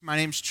My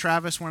name's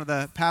Travis, one of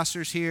the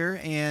pastors here,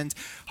 and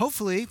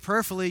hopefully,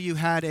 prayerfully, you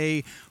had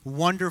a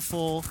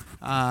wonderful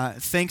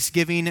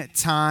Thanksgiving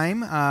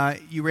time.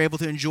 You were able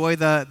to enjoy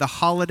the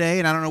holiday,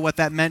 and I don't know what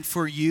that meant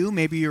for you.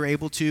 Maybe you were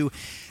able to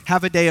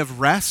have a day of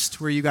rest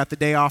where you got the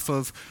day off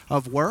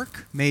of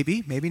work.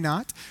 Maybe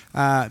not.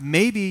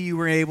 Maybe you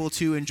were able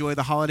to enjoy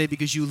the holiday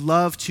because you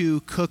love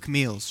to cook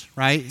meals,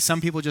 right?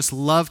 Some people just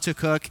love to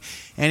cook.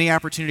 Any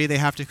opportunity they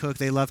have to cook,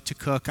 they love to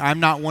cook.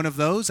 I'm not one of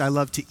those. I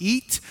love to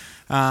eat,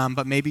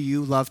 but maybe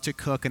you love to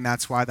cook, and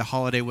that's why the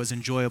holiday was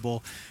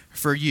enjoyable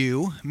for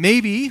you.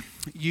 Maybe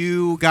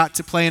you got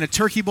to play in a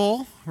turkey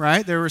bowl,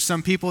 right? There were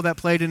some people that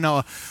played in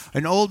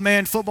an old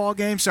man football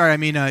game.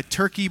 A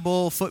turkey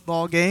bowl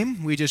football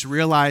game. We just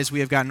realized we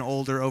have gotten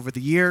older over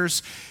the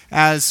years,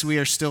 as we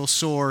are still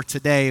sore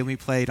today, and we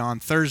played on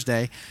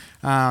Thursday.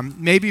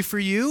 Maybe for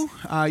you,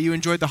 you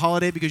enjoyed the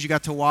holiday because you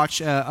got to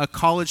watch a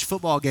college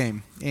football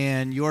game,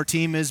 and your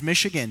team is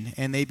Michigan,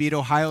 and they beat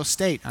Ohio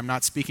State. I'm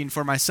not speaking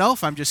for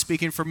myself. I'm just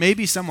speaking for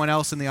maybe someone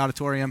else in the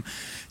auditorium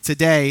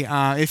today.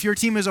 If your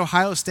team is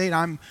Ohio State,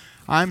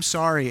 I'm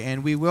sorry,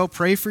 and we will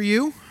pray for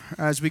you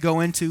as we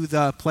go into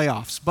the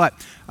playoffs. But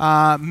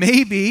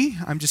maybe,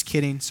 I'm just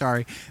kidding,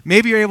 sorry.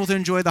 Maybe you're able to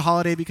enjoy the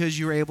holiday because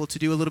you were able to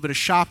do a little bit of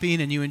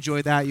shopping, and you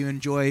enjoy that. You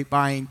enjoy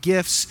buying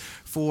gifts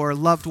for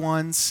loved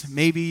ones.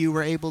 Maybe you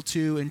were able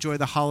to enjoy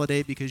the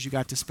holiday because you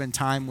got to spend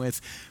time with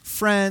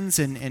friends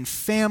and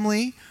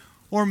family.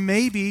 Or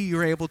maybe you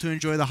were able to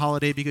enjoy the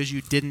holiday because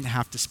you didn't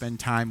have to spend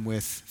time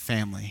with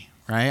family.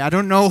 Right? I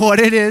don't know what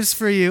it is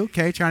for you,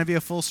 okay, trying to be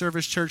a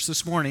full-service church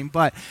this morning,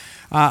 but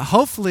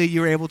hopefully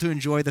you were able to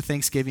enjoy the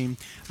Thanksgiving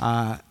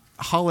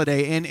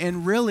holiday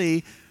and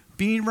really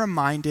being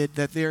reminded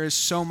that there is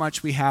so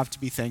much we have to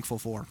be thankful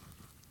for.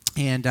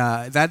 And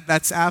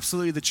that's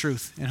absolutely the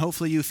truth. And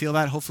hopefully you feel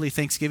that. Hopefully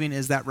Thanksgiving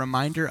is that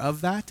reminder of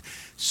that.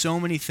 So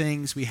many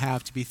things we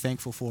have to be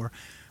thankful for.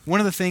 One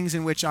of the things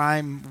in which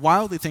I'm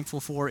wildly thankful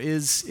for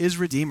is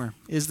Redeemer,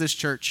 is this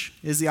church,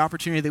 is the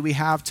opportunity that we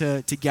have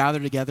to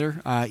gather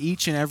together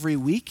each and every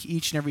week,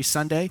 each and every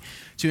Sunday,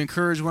 to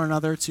encourage one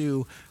another,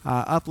 to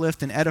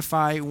uplift and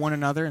edify one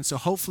another. And so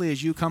hopefully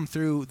as you come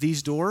through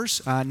these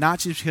doors, not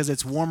just because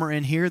it's warmer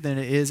in here than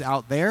it is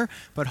out there,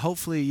 but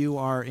hopefully you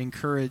are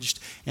encouraged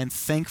and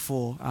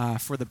thankful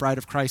for the bride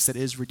of Christ that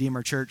is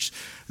Redeemer Church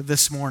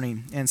this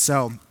morning. And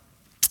so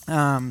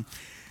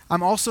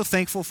I'm also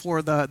thankful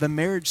for the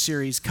marriage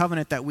series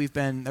covenant that we've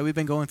been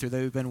going through, that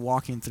we've been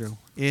walking through.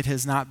 It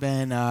has not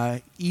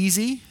been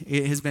easy.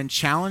 It has been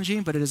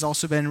challenging, but it has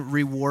also been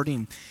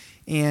rewarding.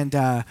 And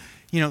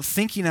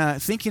thinking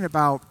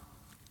about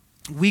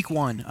week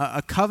one,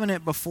 a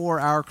covenant before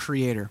our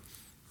Creator,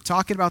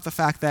 talking about the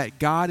fact that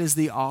God is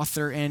the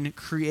author and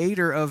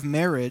creator of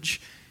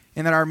marriage,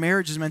 and that our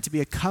marriage is meant to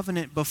be a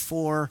covenant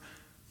before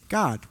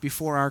God,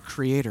 before our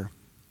Creator.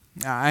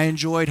 I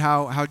enjoyed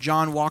how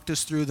John walked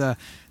us through the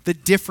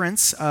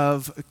difference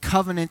of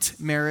covenant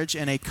marriage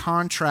and a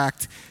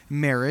contract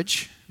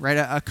marriage, right?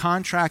 A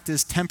contract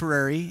is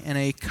temporary and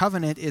a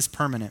covenant is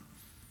permanent.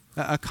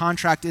 A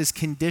contract is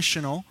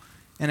conditional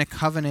and a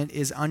covenant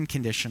is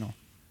unconditional.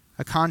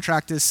 A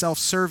contract is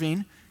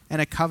self-serving and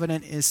a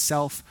covenant is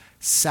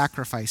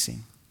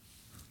self-sacrificing.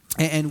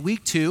 And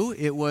week two,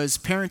 it was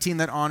parenting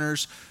that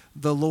honors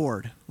the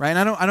Lord, right?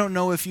 And I don't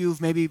know if you've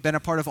maybe been a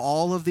part of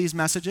all of these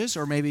messages,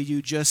 or maybe you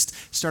just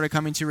started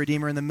coming to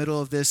Redeemer in the middle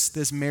of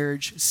this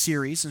marriage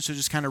series, and so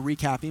just kind of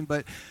recapping.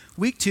 But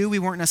week two, we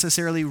weren't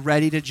necessarily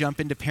ready to jump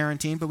into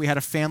parenting, but we had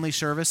a family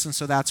service, and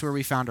so that's where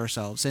we found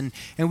ourselves. And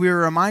we were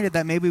reminded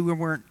that maybe we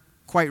weren't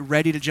quite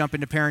ready to jump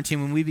into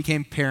parenting when we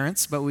became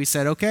parents, but we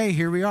said, okay,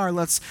 here we are,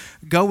 let's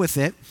go with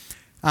it.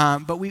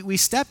 But we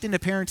stepped into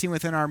parenting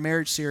within our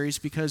marriage series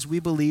because we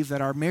believe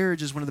that our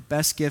marriage is one of the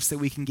best gifts that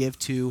we can give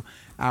to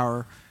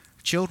our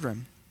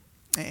children.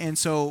 And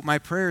so my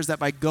prayer is that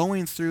by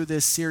going through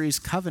this series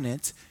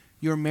Covenant,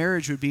 your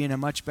marriage would be in a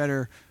much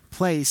better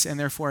place and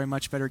therefore a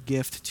much better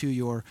gift to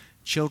your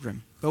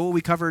children. But what we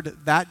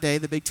covered that day,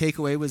 the big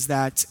takeaway, was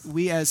that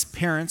we as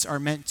parents are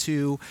meant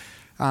to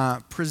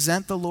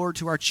present the Lord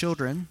to our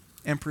children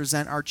and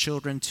present our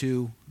children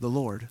to the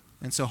Lord.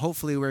 And so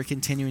hopefully we're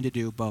continuing to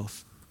do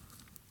both.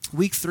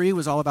 Week three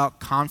was all about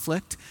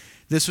conflict.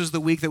 This was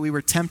the week that we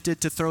were tempted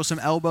to throw some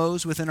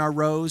elbows within our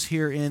rows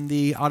here in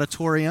the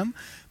auditorium,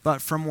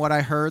 but from what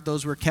I heard,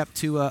 those were kept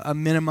to a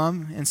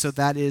minimum, and so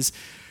that is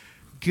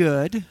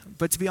good.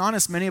 But to be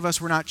honest, many of us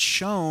were not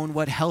shown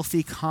what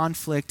healthy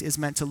conflict is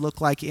meant to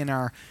look like in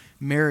our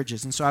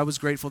marriages, and so I was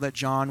grateful that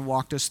John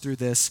walked us through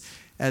this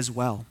as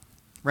well,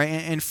 right?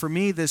 And for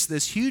me,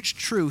 this huge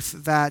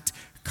truth that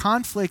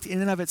conflict in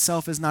and of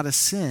itself is not a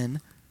sin,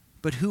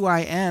 but who I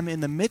am in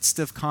the midst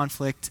of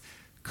conflict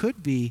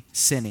could be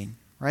sinning,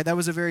 right? That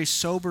was a very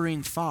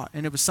sobering thought,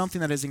 and it was something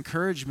that has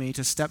encouraged me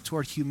to step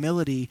toward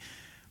humility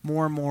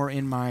more and more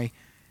in my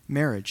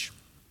marriage.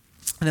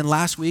 And then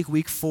last week,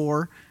 week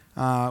four,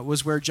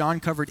 was where John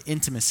covered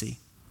intimacy,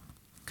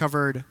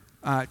 covered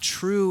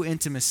true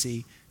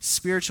intimacy,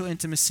 spiritual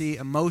intimacy,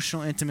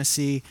 emotional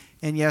intimacy,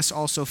 and yes,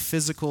 also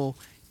physical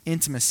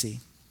intimacy.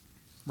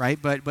 right?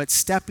 But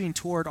stepping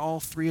toward all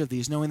three of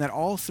these, knowing that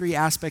all three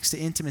aspects to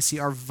intimacy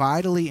are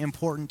vitally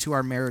important to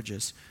our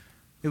marriages.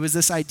 It was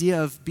this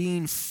idea of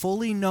being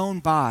fully known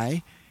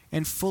by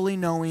and fully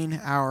knowing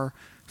our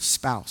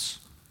spouse,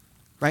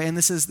 right? And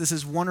this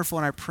is wonderful,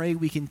 and I pray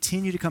we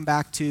continue to come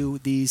back to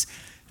these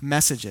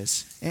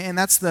messages. And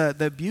that's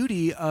the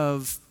beauty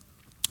of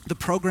the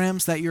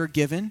programs that you're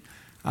given,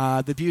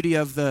 the beauty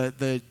of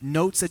the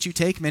notes that you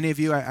take. Many of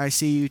you, I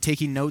see you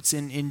taking notes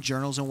in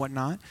journals and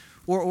whatnot,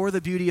 or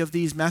the beauty of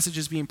these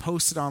messages being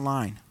posted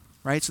online,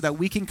 right? So that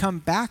we can come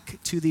back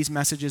to these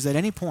messages at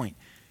any point,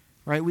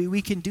 right?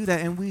 We can do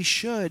that, and we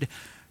should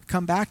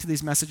come back to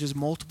these messages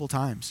multiple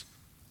times.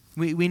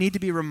 We need to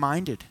be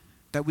reminded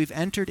that we've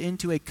entered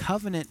into a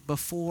covenant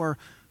before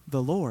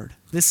the Lord.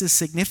 This is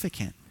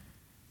significant.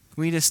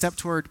 We need to step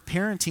toward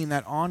parenting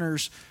that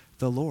honors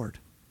the Lord.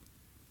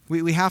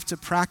 We have to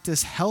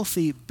practice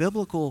healthy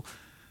biblical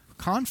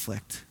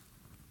conflict.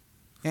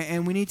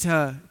 And we need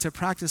to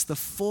practice the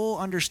full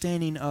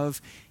understanding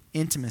of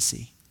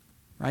intimacy,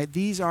 right?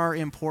 These are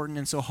important,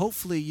 and so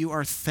hopefully you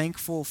are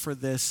thankful for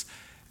this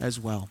as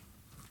well.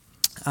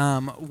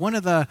 One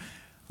of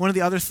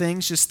the other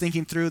things, just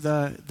thinking through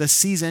the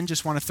season,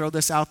 just want to throw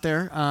this out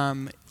there.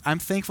 I'm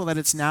thankful that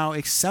it's now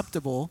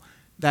acceptable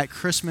that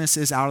Christmas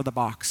is out of the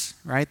box,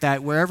 right?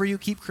 That wherever you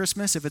keep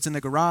Christmas, if it's in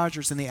the garage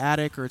or it's in the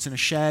attic or it's in a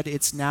shed,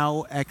 it's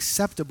now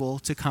acceptable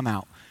to come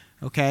out,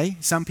 okay?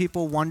 Some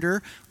people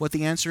wonder what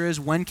the answer is.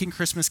 When can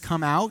Christmas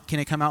come out?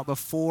 Can it come out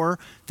before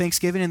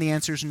Thanksgiving? And the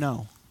answer is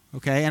no,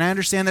 okay? And I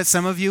understand that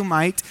some of you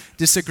might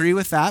disagree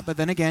with that, but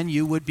then again,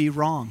 you would be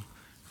wrong.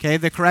 Okay,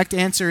 the correct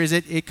answer is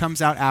it comes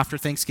out after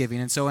Thanksgiving.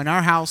 And so in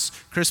our house,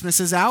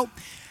 Christmas is out.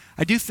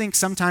 I do think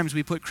sometimes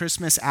we put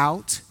Christmas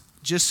out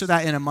just so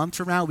that in a month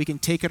from now, we can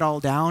take it all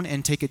down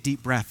and take a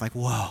deep breath. Like,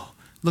 whoa,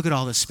 look at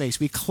all this space.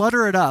 We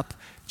clutter it up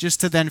just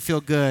to then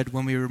feel good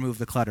when we remove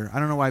the clutter. I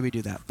don't know why we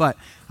do that, but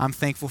I'm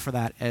thankful for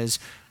that as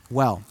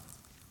well.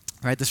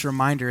 Right, this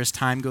reminder as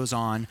time goes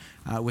on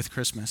with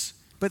Christmas.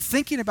 But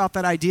thinking about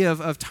that idea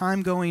of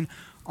time going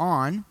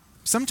on,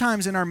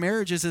 sometimes in our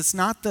marriages, it's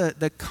not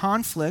the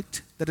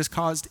conflict that has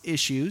caused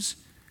issues.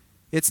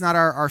 It's not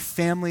our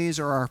families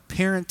or our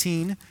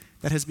parenting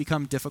that has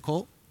become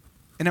difficult.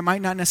 And it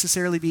might not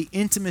necessarily be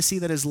intimacy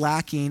that is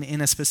lacking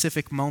in a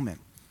specific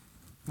moment.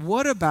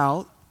 What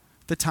about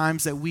the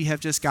times that we have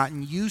just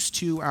gotten used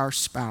to our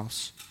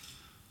spouse?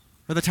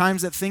 Or the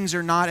times that things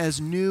are not as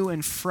new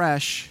and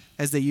fresh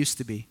as they used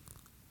to be?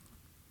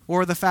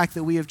 Or the fact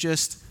that we have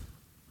just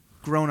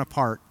grown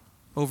apart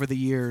over the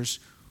years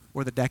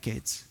or the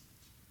decades?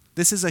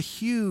 This is a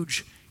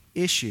huge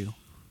issue.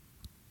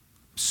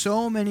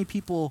 So many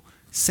people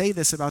say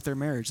this about their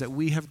marriage, that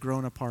we have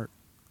grown apart.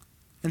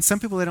 And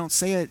some people, they don't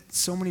say it,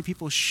 so many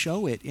people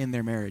show it in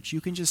their marriage. You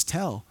can just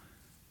tell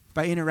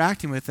by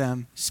interacting with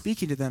them,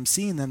 speaking to them,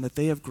 seeing them, that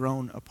they have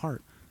grown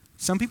apart.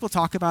 Some people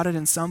talk about it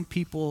and some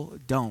people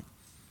don't.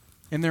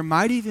 And there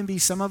might even be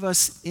some of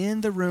us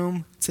in the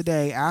room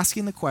today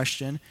asking the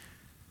question,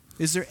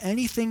 is there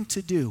anything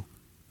to do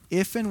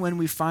if and when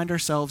we find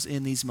ourselves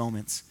in these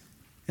moments?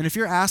 And if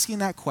you're asking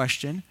that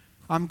question,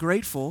 I'm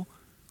grateful,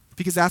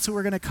 because that's what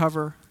we're going to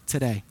cover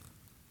today.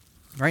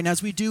 Right, and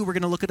as we do, we're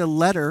going to look at a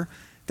letter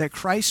that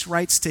Christ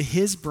writes to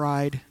his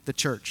bride, the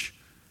church.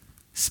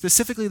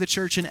 Specifically the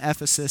church in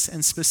Ephesus,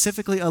 and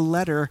specifically a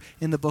letter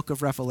in the book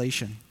of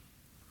Revelation.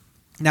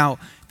 Now,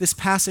 this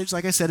passage,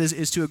 like I said,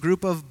 is to a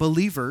group of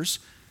believers,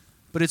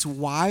 but it's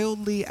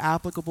wildly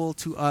applicable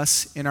to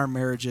us in our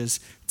marriages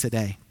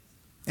today.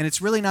 And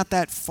it's really not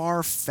that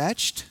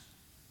far-fetched,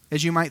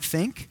 as you might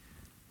think,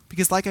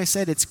 because like I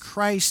said, it's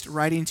Christ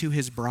writing to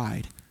his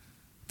bride.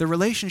 The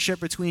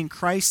relationship between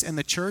Christ and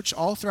the church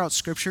all throughout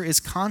Scripture is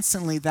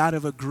constantly that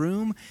of a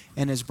groom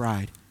and his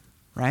bride,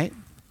 right?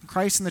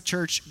 Christ and the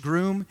church,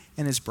 groom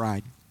and his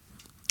bride.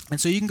 And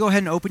so you can go ahead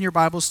and open your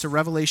Bibles to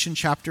Revelation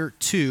chapter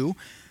 2.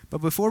 But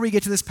before we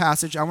get to this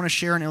passage, I want to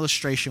share an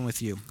illustration with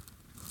you.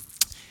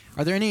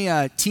 Are there any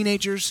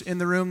teenagers in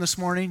the room this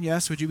morning?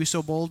 Yes? Would you be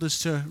so bold as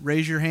to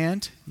raise your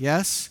hand?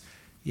 Yes?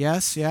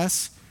 Yes?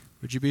 Yes?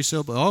 Would you be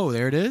so bold? Oh,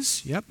 there it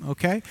is. Yep,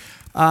 okay.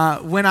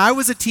 When I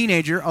was a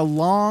teenager, a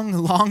long,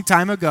 long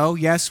time ago,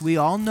 yes, we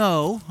all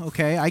know,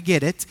 okay, I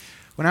get it.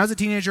 When I was a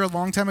teenager a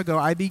long time ago,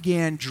 I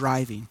began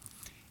driving.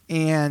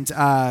 And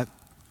I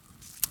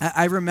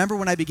remember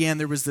when I began,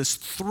 there was this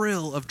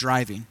thrill of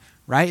driving,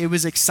 right? It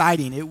was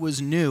exciting. It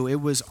was new.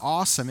 It was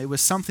awesome. It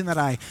was something that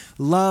I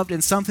loved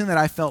and something that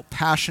I felt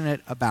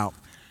passionate about.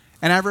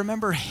 And I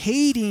remember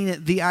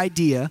hating the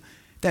idea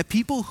that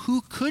people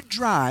who could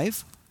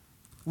drive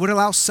would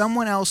allow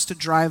someone else to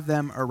drive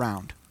them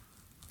around.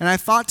 And I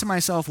thought to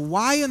myself,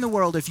 why in the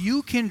world, if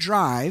you can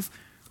drive,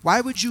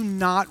 why would you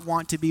not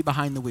want to be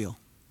behind the wheel?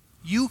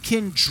 You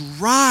can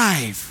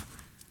drive.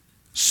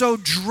 So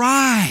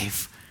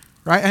drive,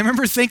 right? I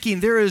remember thinking,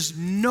 there is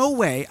no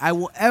way I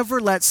will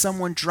ever let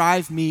someone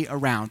drive me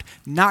around.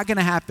 Not going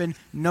to happen.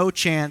 No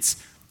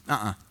chance.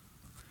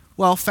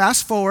 Well,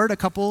 fast forward a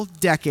couple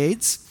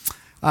decades,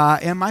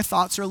 and my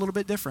thoughts are a little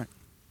bit different.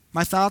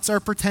 My thoughts are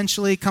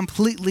potentially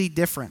completely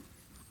different.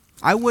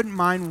 I wouldn't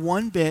mind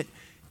one bit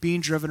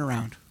being driven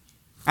around.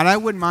 And I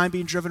wouldn't mind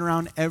being driven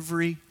around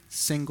every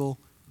single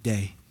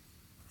day.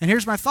 And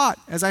here's my thought.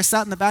 As I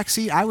sat in the back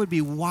seat, I would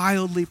be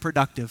wildly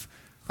productive.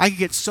 I could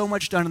get so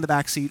much done in the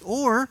back seat,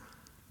 or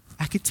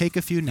I could take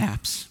a few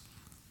naps.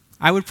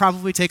 I would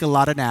probably take a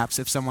lot of naps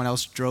if someone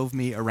else drove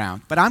me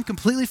around. But I'm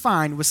completely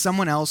fine with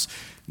someone else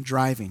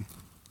driving.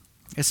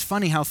 It's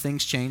funny how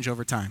things change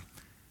over time.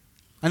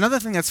 Another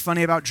thing that's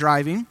funny about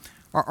driving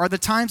are the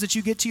times that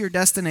you get to your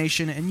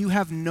destination and you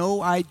have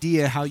no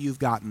idea how you've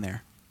gotten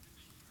there.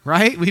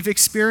 Right? We've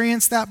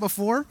experienced that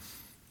before.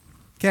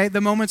 Okay,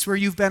 the moments where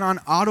you've been on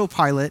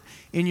autopilot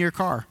in your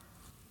car.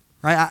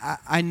 Right?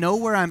 I know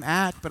where I'm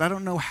at, but I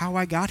don't know how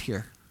I got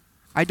here.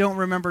 I don't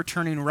remember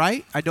turning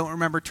right. I don't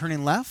remember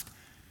turning left.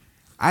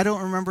 I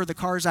don't remember the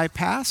cars I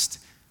passed.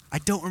 I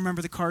don't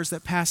remember the cars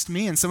that passed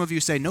me. And some of you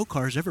say, no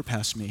cars ever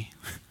passed me.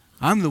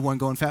 I'm the one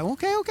going fast.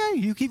 Okay,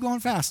 you keep going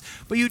fast.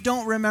 But you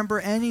don't remember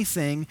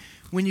anything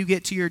when you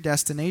get to your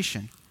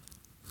destination.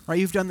 Right?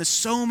 You've done this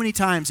so many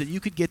times that you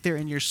could get there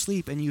in your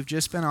sleep and you've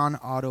just been on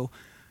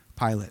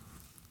autopilot.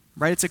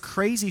 Right? It's a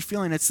crazy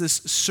feeling. It's this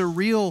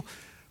surreal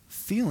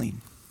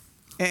feeling.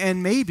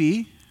 And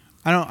maybe,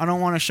 I don't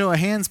want to show of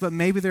hands, but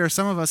maybe there are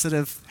some of us that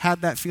have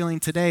had that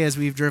feeling today as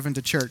we've driven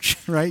to church,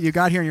 right? You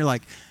got here and you're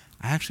like,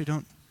 I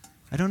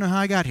don't know how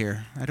I got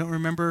here. I don't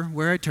remember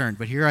where I turned,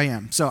 but here I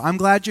am. So I'm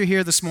glad you're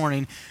here this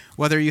morning,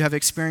 whether you have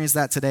experienced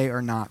that today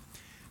or not.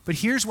 But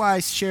here's why I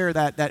share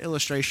that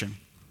illustration.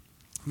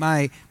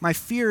 My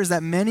fear is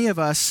that many of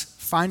us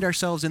find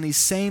ourselves in these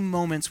same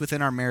moments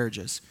within our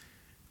marriages.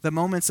 The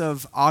moments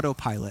of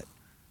autopilot,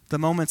 the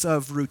moments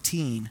of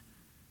routine,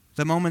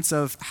 the moments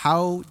of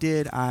how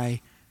did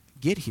I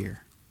get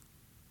here?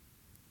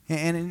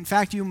 And in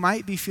fact, you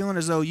might be feeling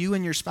as though you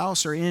and your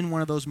spouse are in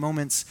one of those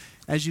moments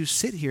as you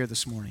sit here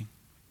this morning.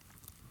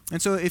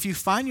 And so if you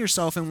find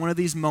yourself in one of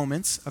these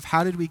moments of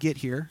how did we get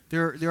here,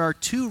 there are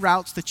two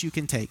routes that you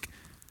can take.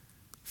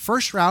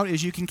 First route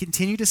is you can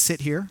continue to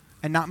sit here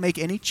and not make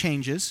any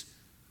changes,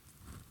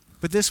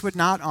 but this would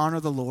not honor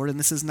the Lord, and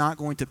this is not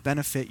going to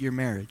benefit your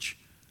marriage.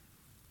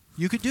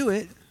 You could do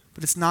it,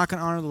 but it's not going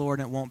to honor the Lord,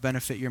 and it won't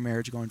benefit your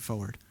marriage going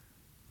forward.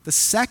 The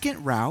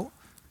second route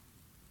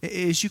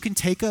is you can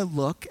take a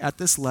look at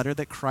this letter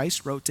that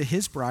Christ wrote to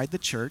his bride, the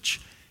church,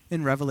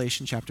 in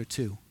Revelation chapter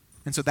 2.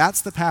 And so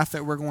that's the path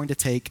that we're going to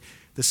take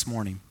this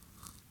morning.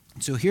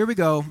 So here we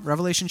go,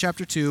 Revelation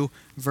chapter 2,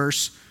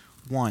 verse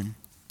 1.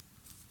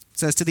 It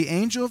says, "To the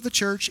angel of the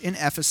church in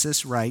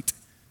Ephesus write,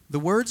 the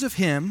words of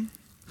him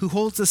who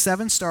holds the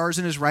 7 stars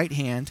in his right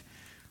hand,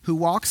 who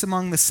walks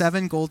among the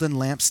 7 golden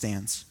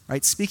lampstands,"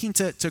 right? Speaking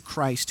to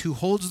Christ, who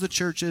holds the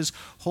churches,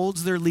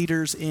 holds their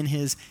leaders in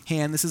his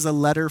hand. This is a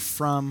letter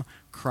from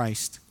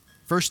Christ.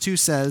 Verse 2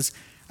 says,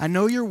 "I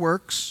know your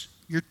works,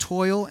 your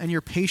toil, and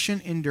your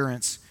patient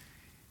endurance,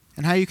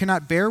 and how you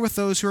cannot bear with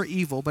those who are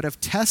evil, but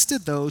have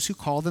tested those who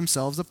call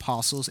themselves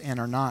apostles and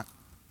are not,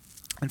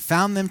 and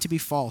found them to be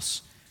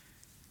false.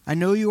 I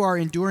know you are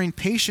enduring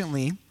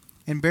patiently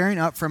and bearing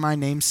up for my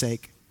name's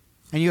sake,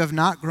 and you have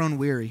not grown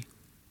weary.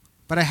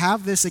 But I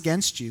have this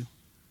against you.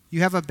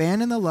 You have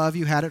abandoned the love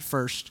you had at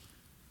first.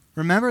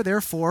 Remember,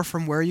 therefore,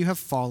 from where you have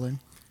fallen,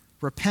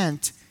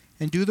 repent,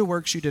 and do the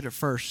works you did at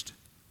first.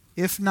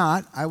 If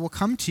not, I will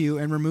come to you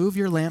and remove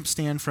your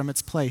lampstand from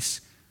its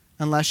place,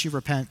 unless you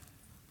repent.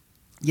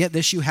 Yet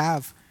this you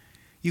have.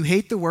 You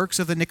hate the works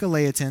of the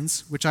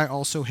Nicolaitans, which I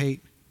also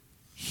hate.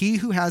 He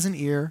who has an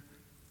ear,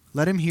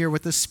 let him hear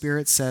what the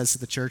Spirit says to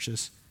the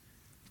churches.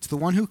 To the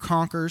one who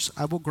conquers,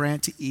 I will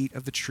grant to eat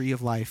of the tree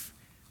of life,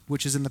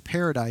 which is in the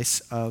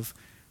paradise of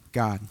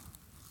God."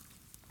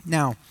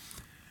 Now,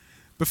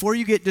 before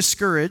you get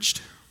discouraged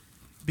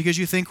because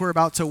you think we're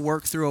about to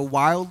work through a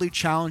wildly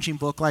challenging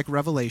book like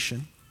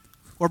Revelation,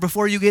 or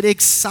before you get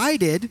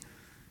excited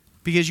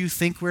because you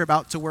think we're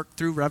about to work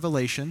through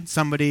Revelation,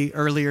 somebody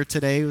earlier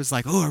today was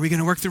like, "Oh, are we going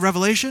to work through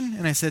Revelation?"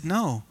 And I said,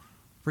 "No,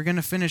 we're going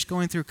to finish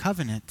going through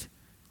covenant."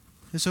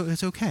 So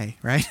it's okay,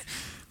 right?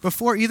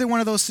 Before either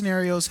one of those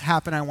scenarios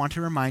happen, I want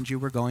to remind you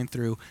we're going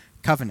through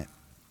covenant.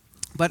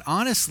 But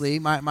honestly,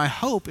 my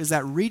hope is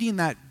that reading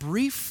that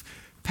brief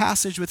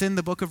passage within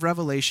the book of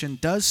Revelation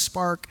does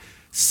spark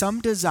some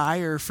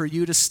desire for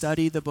you to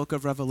study the book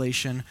of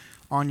Revelation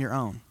on your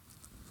own.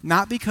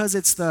 Not because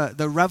it's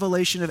the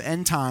revelation of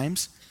end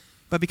times,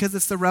 but because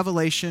it's the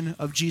revelation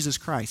of Jesus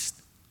Christ.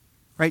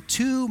 Right?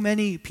 Too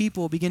many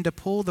people begin to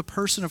pull the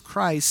person of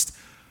Christ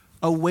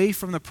away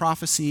from the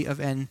prophecy of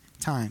end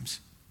times.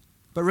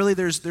 But really,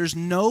 there's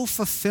no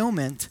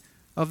fulfillment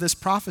of this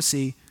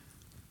prophecy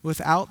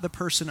without the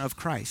person of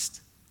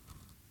Christ.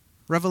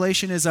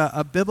 Revelation is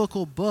a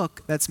biblical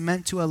book that's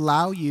meant to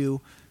allow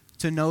you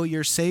to know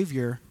your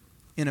Savior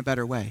in a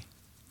better way.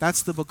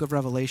 That's the book of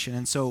Revelation.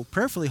 And so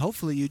prayerfully,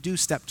 hopefully, you do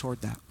step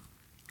toward that.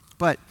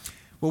 But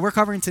what we're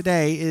covering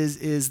today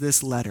is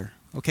this letter.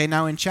 Okay,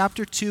 now in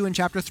chapter 2 and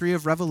chapter 3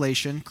 of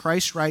Revelation,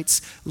 Christ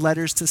writes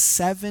letters to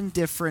 7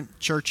 different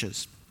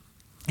churches.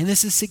 And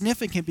this is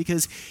significant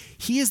because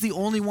he is the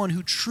only one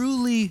who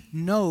truly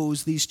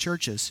knows these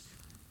churches.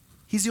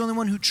 He's the only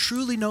one who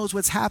truly knows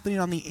what's happening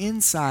on the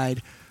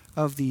inside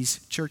of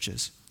these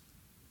churches,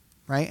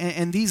 right?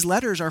 And these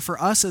letters are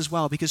for us as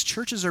well, because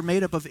churches are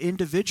made up of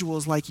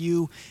individuals like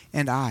you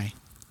and I.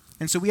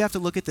 And so we have to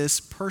look at this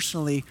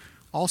personally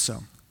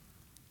also.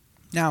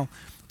 Now,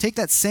 take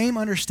that same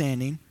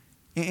understanding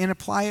and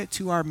apply it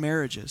to our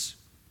marriages.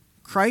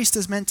 Christ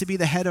is meant to be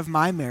the head of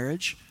my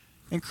marriage,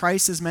 and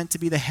Christ is meant to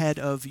be the head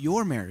of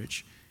your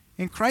marriage.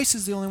 And Christ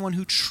is the only one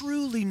who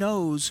truly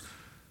knows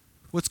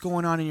what's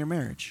going on in your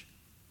marriage.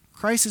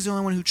 Christ is the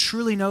only one who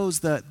truly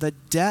knows the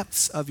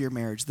depths of your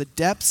marriage, the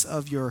depths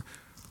of your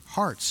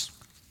hearts.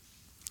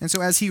 And so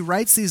as he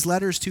writes these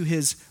letters to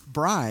his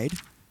bride,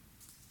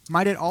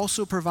 might it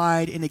also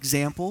provide an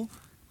example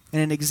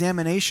and an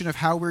examination of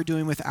how we're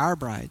doing with our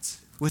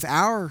brides, with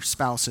our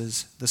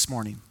spouses this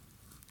morning.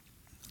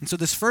 And so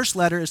this first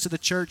letter is to the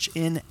church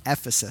in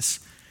Ephesus.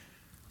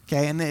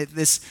 Okay, and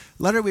this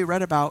letter we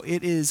read about,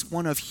 it is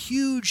one of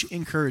huge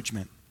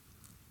encouragement.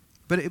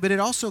 But it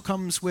also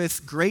comes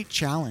with great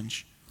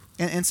challenge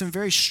and some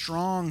very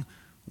strong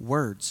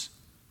words.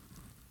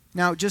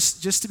 Now,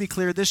 just to be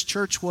clear, this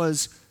church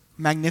was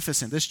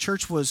magnificent. This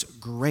church was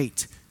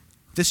great.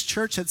 This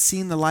church had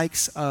seen the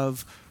likes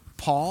of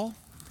Paul,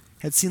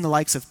 had seen the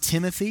likes of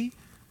Timothy,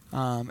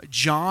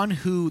 John,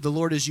 who the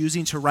Lord is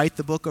using to write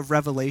the book of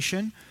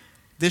Revelation.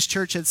 This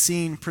church had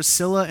seen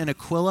Priscilla and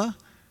Aquila.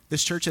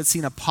 This church had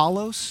seen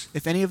Apollos.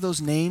 If any of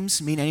those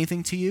names mean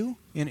anything to you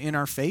in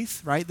our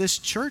faith, right? This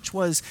church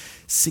was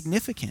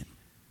significant.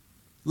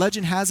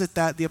 Legend has it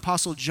that the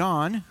Apostle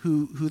John,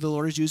 who the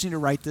Lord is using to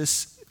write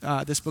this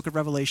book of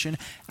Revelation,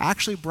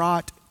 actually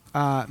brought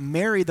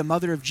Mary, the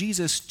mother of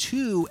Jesus,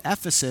 to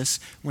Ephesus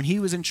when he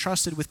was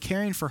entrusted with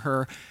caring for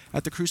her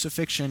at the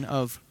crucifixion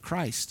of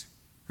Christ.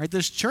 Right?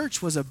 This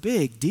church was a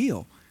big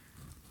deal,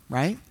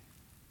 right?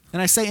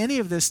 And I say any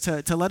of this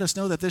to let us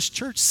know that this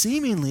church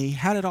seemingly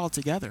had it all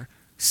together,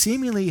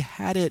 seemingly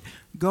had it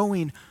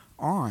going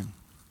on.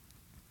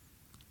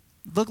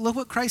 Look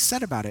what Christ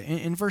said about it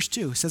in verse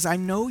 2. He says, I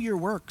know your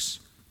works,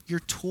 your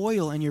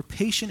toil, and your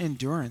patient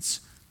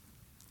endurance,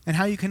 and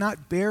how you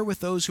cannot bear with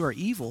those who are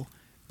evil,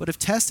 but have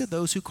tested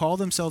those who call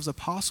themselves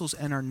apostles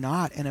and are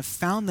not, and have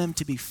found them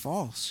to be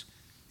false.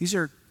 These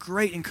are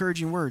great,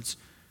 encouraging words.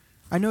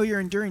 I know you're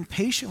enduring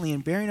patiently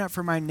and bearing up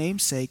for my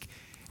name's sake,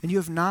 and you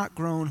have not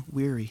grown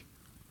weary.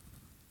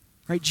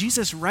 Right?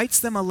 Jesus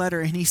writes them a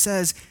letter, and he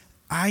says,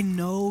 I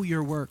know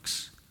your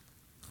works.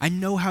 I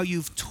know how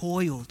you've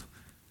toiled.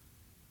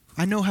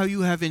 I know how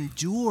you have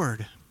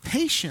endured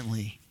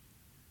patiently.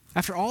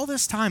 After all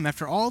this time,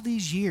 after all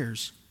these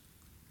years,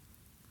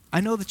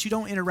 I know that you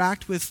don't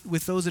interact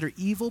with those that are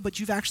evil, but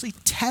you've actually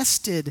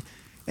tested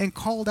and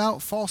called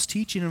out false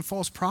teaching and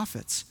false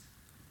prophets.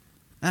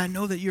 And I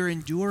know that you're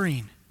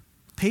enduring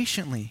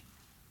patiently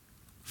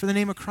for the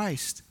name of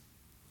Christ.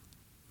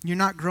 You're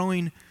not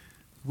growing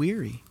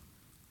weary.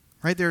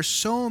 Right? There are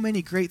so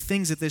many great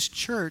things that this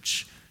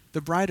church, the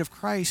bride of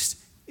Christ,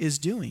 is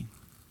doing.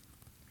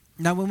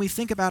 Now, when we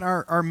think about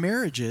our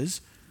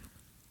marriages,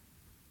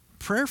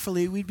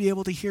 prayerfully, we'd be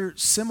able to hear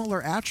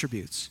similar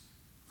attributes.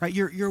 Right?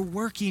 You're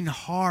working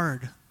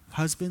hard,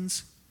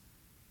 husbands.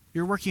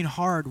 You're working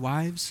hard,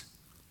 wives.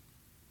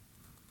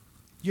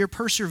 You're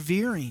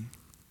persevering.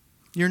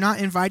 You're not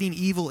inviting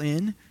evil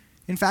in.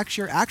 In fact,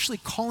 you're actually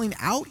calling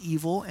out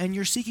evil, and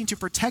you're seeking to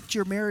protect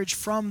your marriage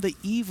from the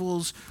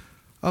evils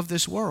of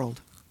this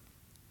world.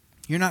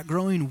 You're not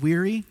growing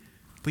weary,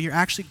 but you're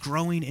actually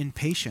growing in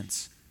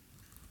patience.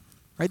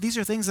 Right? These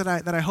are things that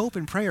I hope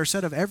and pray are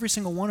said of every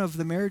single one of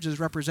the marriages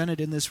represented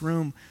in this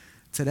room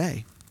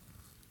today.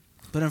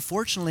 But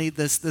unfortunately,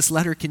 this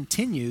letter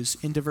continues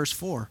into verse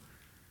 4.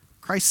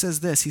 Christ says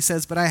this. He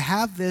says, but I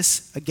have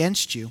this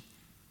against you,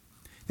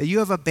 that you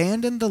have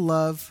abandoned the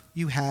love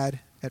you had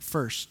at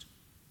first.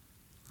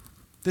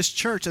 This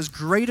church, as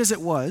great as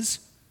it was,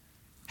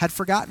 had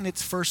forgotten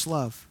its first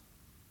love,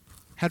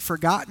 had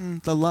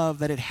forgotten the love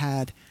that it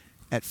had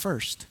at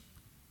first.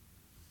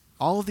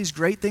 All of these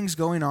great things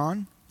going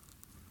on,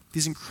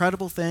 these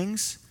incredible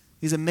things,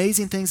 these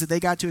amazing things that they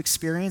got to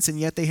experience, and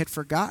yet they had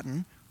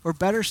forgotten, or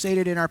better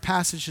stated in our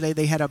passage today,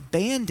 they had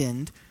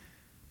abandoned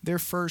their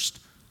first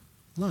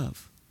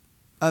love.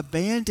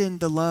 Abandoned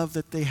the love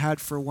that they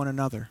had for one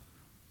another.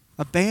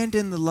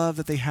 Abandoned the love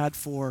that they had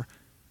for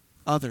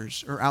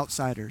others or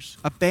outsiders.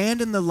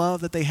 Abandon the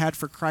love that they had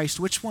for Christ.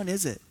 Which one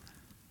is it?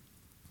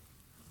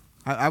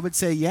 I would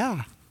say,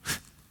 yeah.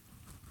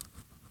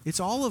 It's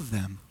all of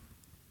them.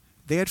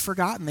 They had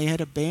forgotten. They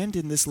had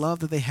abandoned this love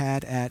that they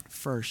had at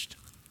first.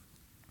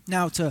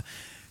 Now, to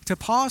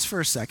pause for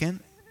a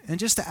second and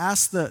just to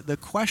ask the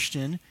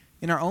question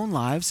in our own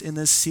lives in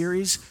this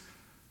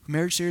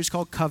marriage series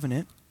called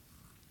Covenant,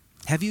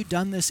 have you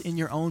done this in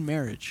your own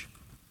marriage?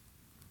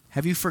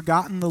 Have you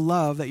forgotten the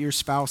love that your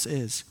spouse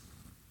is?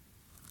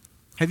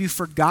 Have you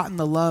forgotten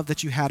the love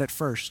that you had at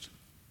first?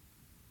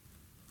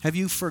 Have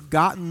you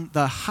forgotten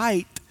the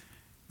height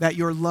that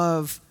your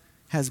love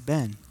has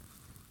been?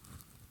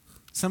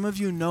 Some of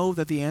you know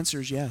that the answer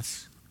is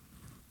yes.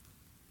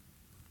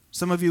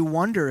 Some of you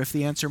wonder if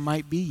the answer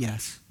might be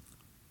yes.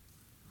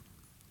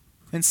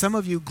 And some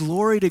of you,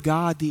 glory to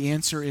God, the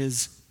answer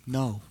is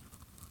no.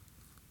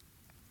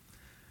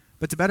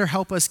 But to better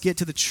help us get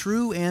to the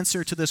true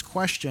answer to this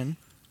question,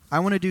 I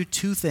want to do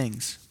two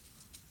things.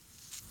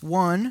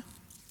 One,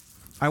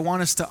 I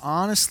want us to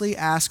honestly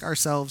ask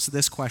ourselves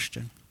this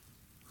question.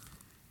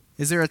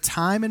 Is there a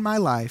time in my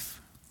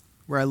life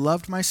where I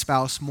loved my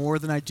spouse more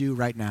than I do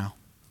right now?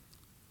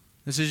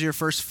 This is your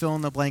first fill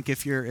in the blank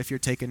if you're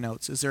taking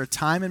notes. Is there a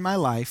time in my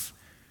life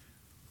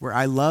where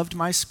I loved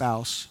my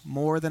spouse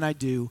more than I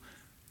do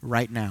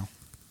right now?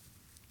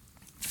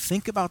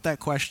 Think about that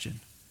question.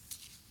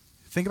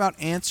 Think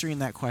about answering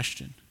that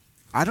question.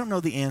 I don't know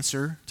the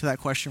answer to that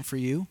question for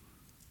you,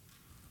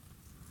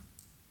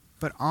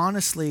 but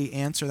honestly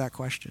answer that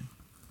question.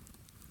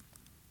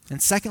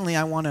 And secondly,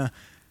 I want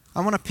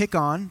to pick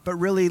on, but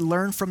really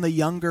learn from the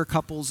younger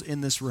couples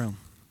in this room.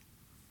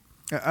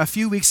 A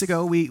few weeks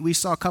ago, we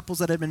saw couples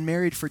that had been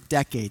married for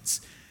decades.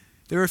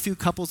 There were a few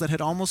couples that had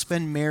almost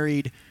been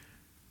married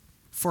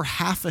for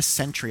half a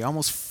century,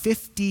 almost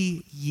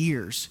 50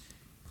 years.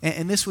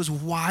 And this was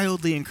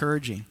wildly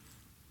encouraging.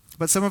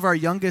 But some of our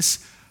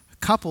youngest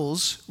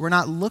couples were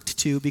not looked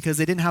to because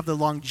they didn't have the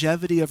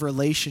longevity of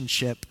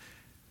relationship.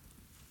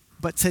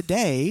 But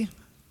today,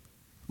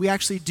 we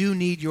actually do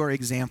need your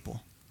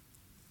example.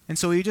 And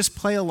so will you just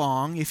play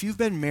along? If you've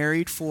been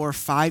married for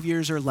 5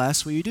 years or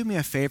less, will you do me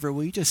a favor?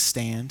 Will you just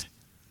stand?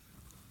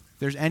 If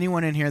there's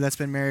anyone in here that's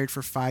been married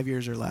for 5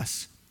 years or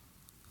less.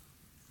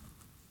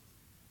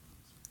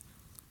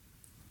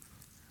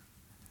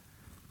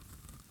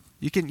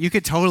 You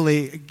could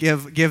totally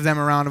give them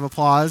a round of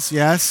applause,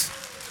 yes?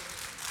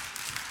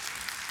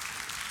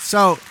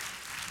 So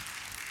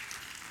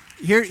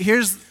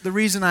here's the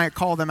reason I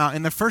call them out.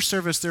 In the first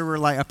service, there were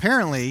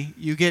apparently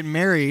you get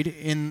married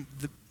in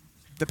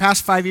the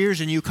past 5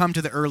 years and you come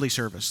to the early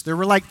service. There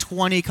were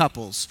 20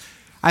 couples.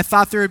 I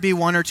thought there would be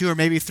one or two or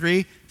maybe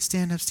three.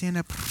 Stand up, stand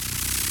up.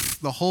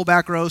 The whole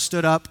back row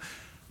stood up.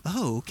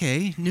 Oh,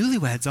 okay,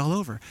 newlyweds all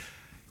over.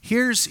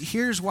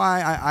 Here's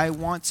why I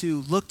want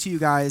to look to you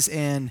guys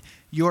and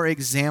your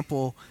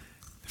example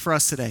for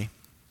us today.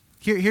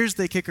 Here's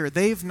the kicker.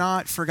 They've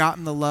not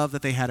forgotten the love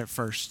that they had at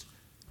first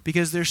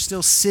because they're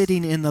still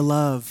sitting in the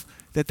love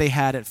that they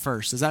had at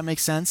first. Does that make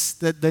sense?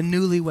 The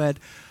newlywed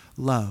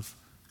love,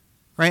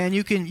 right? And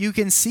you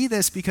can see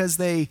this because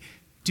they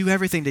do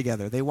everything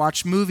together. They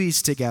watch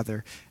movies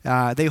together.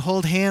 They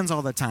hold hands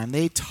all the time.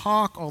 They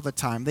talk all the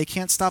time. They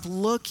can't stop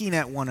looking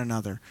at one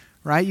another.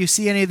 Right? You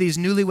see any of these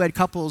newlywed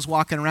couples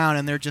walking around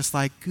and they're just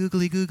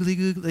googly, googly,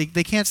 googly.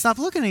 They can't stop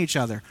looking at each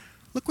other.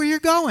 Look where you're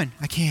going.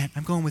 I can't.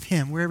 I'm going with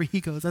him. Wherever he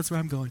goes, that's where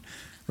I'm going.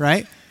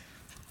 Right?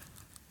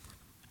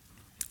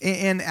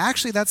 And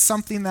actually, that's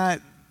something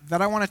that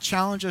I want to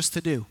challenge us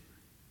to do.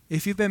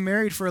 If you've been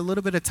married for a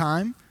little bit of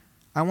time,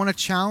 I want to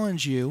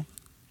challenge you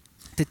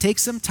to take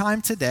some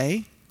time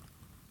today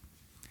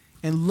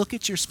and look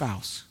at your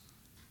spouse.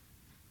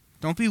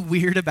 Don't be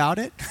weird about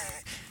it.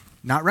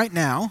 Not right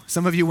now.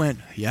 Some of you went,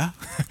 yeah.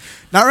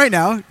 Not right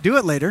now. Do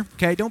it later.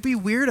 Okay? Don't be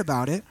weird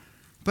about it,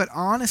 but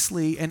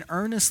honestly and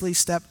earnestly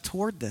step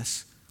toward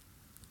this.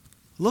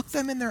 Look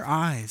them in their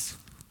eyes.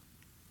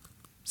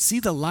 See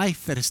the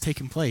life that has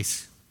taken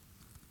place.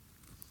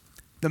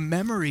 The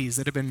memories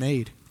that have been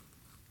made.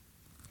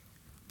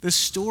 The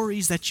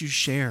stories that you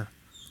share.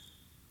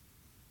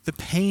 The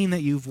pain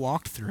that you've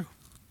walked through.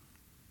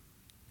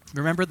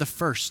 Remember the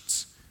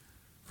firsts,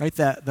 right?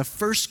 The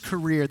first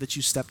career that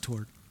you stepped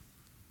toward.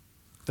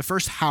 The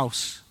first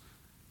house,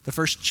 the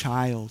first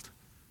child,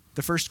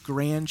 the first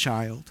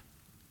grandchild,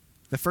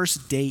 the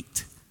first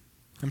date.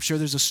 I'm sure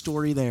there's a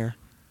story there.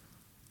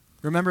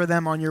 Remember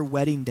them on your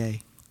wedding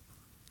day.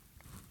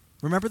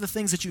 Remember the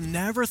things that you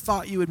never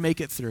thought you would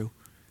make it through.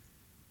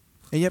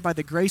 And yet by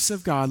the grace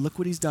of God, look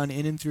what he's done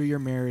in and through your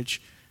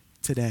marriage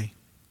today.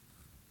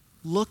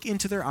 Look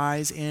into their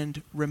eyes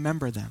and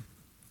remember them.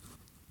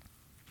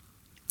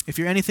 If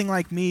you're anything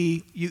like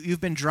me,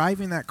 you've been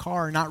driving that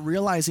car not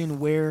realizing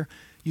where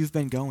you've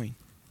been going.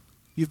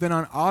 You've been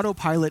on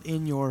autopilot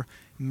in your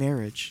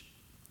marriage.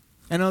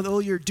 And although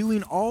you're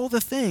doing all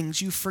the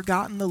things, you've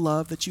forgotten the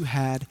love that you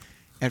had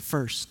at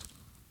first.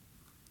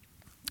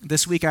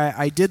 This week,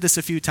 I did this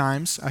a few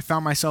times. I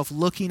found myself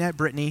looking at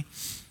Brittany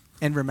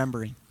and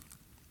remembering.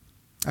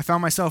 I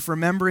found myself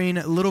remembering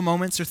little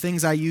moments or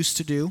things I used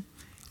to do.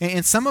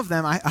 And some of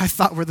them I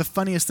thought were the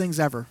funniest things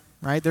ever,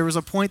 right? There was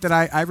a point that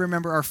I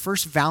remember our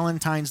first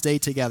Valentine's Day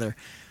together.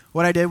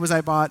 What I did was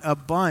I bought a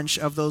bunch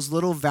of those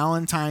little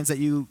Valentines that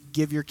you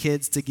give your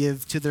kids to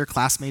give to their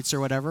classmates or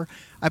whatever.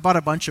 I bought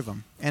a bunch of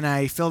them, and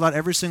I filled out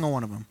every single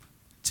one of them.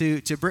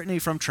 To Brittany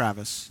from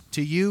Travis,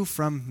 to you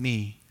from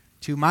me,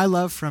 to my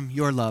love from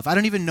your love. I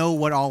don't even know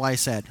what all I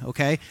said,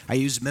 okay? I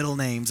used middle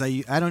names. To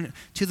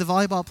the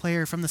volleyball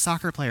player from the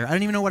soccer player. I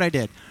don't even know what I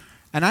did.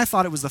 And I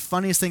thought it was the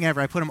funniest thing ever.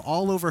 I put them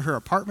all over her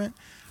apartment.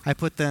 I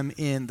put them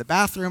in the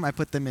bathroom. I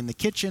put them in the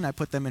kitchen. I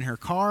put them in her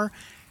car.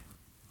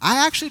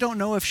 I actually don't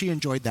know if she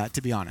enjoyed that,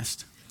 to be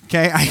honest.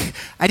 Okay,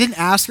 I didn't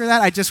ask her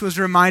that. I just was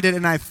reminded,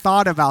 and I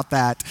thought about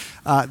that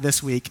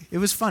this week. It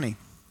was funny.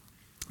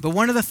 But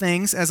one of the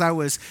things, as I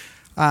was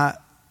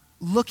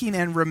looking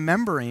and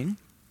remembering,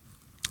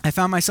 I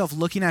found myself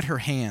looking at her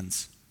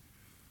hands.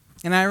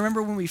 And I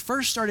remember when we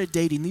first started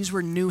dating, these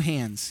were new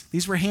hands.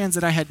 These were hands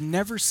that I had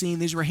never seen.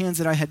 These were hands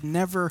that I had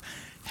never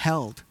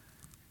held.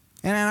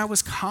 And I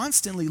was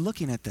constantly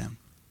looking at them.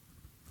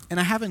 And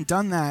I haven't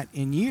done that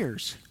in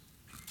years.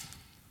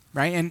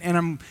 Right? And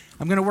I'm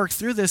going to work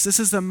through this. This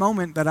is the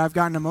moment that I've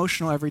gotten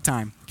emotional every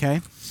time,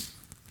 okay?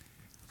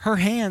 Her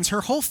hands,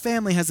 her whole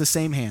family has the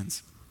same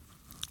hands.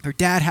 Her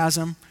dad has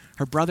them.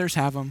 Her brothers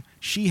have them.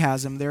 She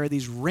has them. There are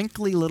these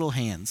wrinkly little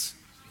hands,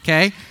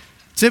 okay?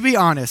 To be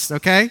honest,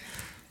 okay?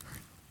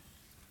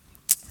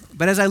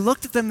 But as I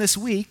looked at them this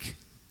week,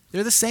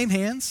 they're the same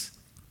hands.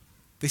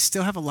 They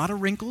still have a lot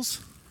of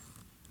wrinkles.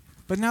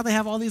 But now they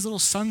have all these little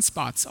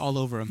sunspots all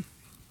over them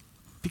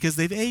because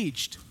they've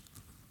aged,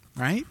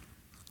 right?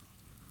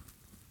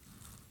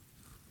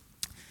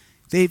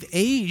 They've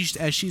aged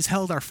as she's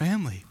held our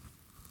family,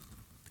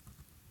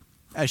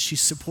 as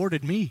she's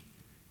supported me,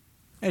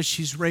 as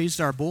she's raised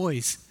our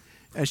boys,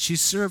 as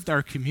she's served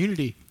our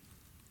community,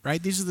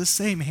 right? These are the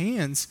same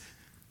hands,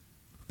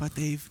 but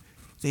they've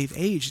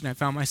aged, and I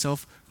found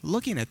myself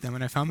looking at them,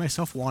 and I found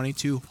myself wanting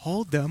to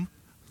hold them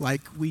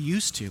like we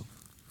used to.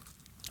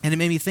 And it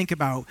made me think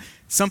about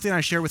something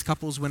I share with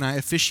couples when I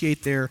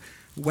officiate their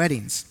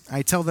weddings.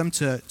 I tell them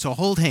to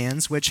hold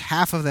hands, which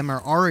half of them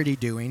are already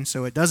doing,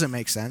 so it doesn't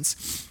make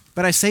sense.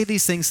 But I say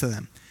these things to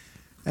them.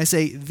 I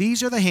say,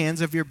 these are the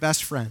hands of your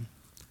best friend,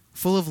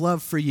 full of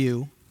love for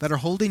you, that are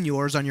holding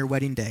yours on your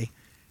wedding day,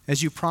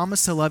 as you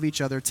promise to love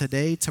each other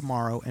today,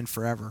 tomorrow, and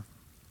forever.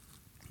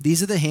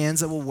 These are the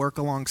hands that will work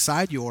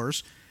alongside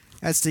yours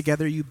as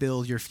together you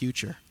build your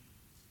future.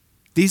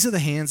 These are the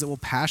hands that will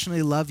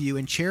passionately love you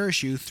and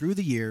cherish you through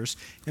the years,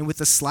 and with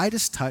the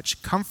slightest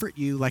touch, comfort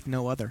you like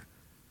no other.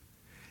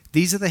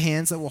 These are the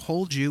hands that will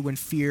hold you when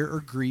fear or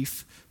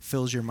grief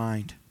fills your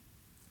mind.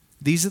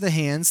 These are the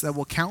hands that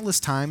will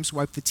countless times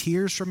wipe the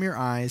tears from your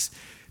eyes,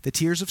 the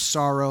tears of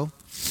sorrow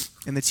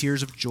and the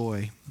tears of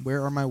joy.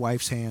 Where are my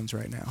wife's hands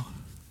right now?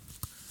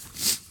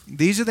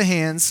 These are the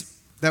hands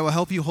that will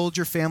help you hold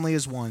your family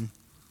as one.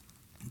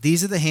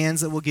 These are the hands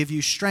that will give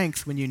you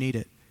strength when you need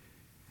it.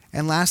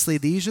 And lastly,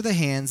 these are the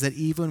hands that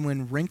even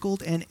when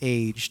wrinkled and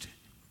aged,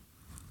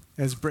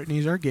 as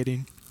Brittany's are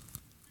getting,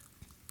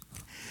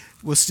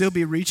 will still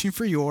be reaching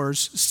for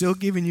yours, still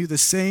giving you the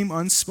same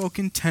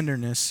unspoken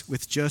tenderness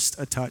with just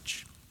a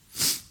touch.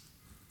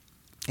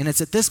 And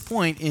it's at this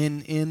point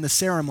in the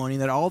ceremony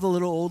that all the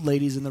little old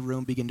ladies in the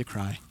room begin to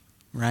cry,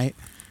 right?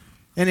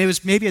 And it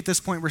was maybe at this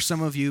point where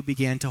some of you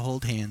began to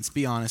hold hands.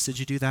 Be honest, did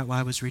you do that while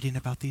I was reading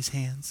about these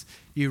hands?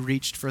 You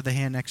reached for the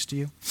hand next to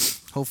you?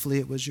 Hopefully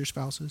it was your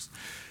spouse's.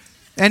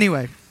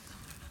 Anyway,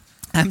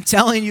 I'm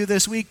telling you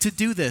this week to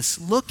do this.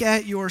 Look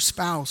at your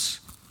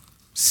spouse.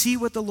 See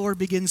what the Lord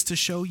begins to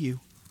show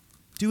you.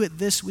 Do it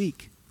this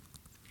week,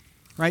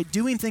 right?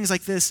 Doing things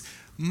like this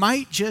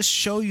might just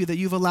show you that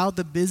you've allowed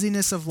the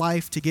busyness of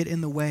life to get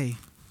in the way,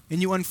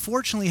 and you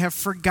unfortunately have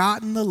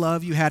forgotten the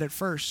love you had at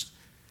first.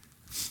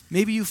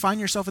 Maybe you find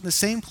yourself in the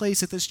same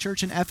place that this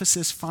church in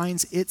Ephesus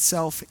finds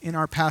itself in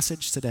our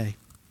passage today.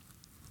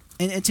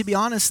 And to be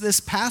honest, this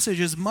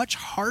passage is much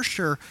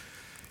harsher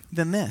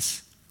than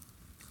this.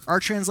 Our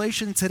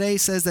translation today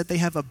says that they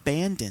have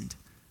abandoned.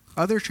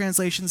 Other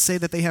translations say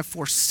that they have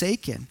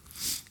forsaken.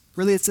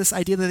 Really, it's this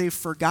idea that they've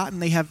forgotten,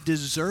 they have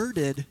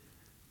deserted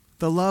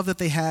the love that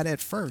they had at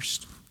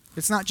first.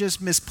 It's not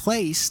just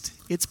misplaced,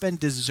 it's been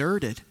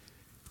deserted.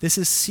 This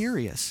is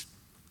serious.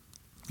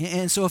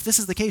 And so if this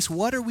is the case,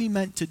 what are we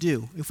meant to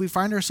do? If we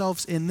find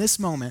ourselves in this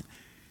moment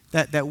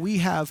that we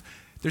have,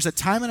 there's a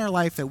time in our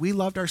life that we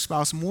loved our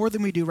spouse more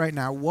than we do right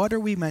now, what are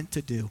we meant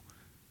to do?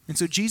 And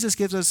so Jesus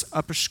gives us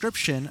a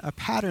prescription, a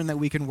pattern that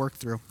we can work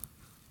through.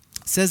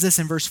 It says this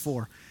in verse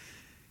 4.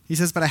 He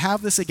says, "But I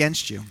have this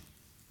against you.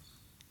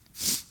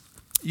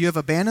 You have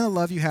abandoned the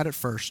love you had at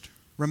first.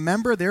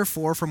 Remember,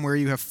 therefore, from where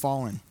you have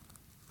fallen."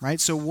 Right?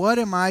 So what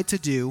am I to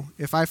do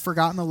if I've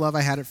forgotten the love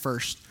I had at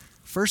first?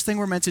 First thing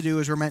we're meant to do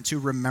is we're meant to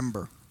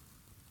remember.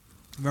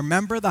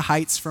 Remember the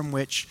heights from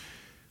which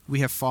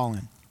we have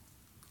fallen.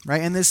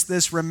 Right? And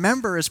this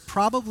remember is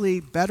probably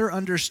better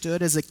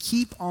understood as a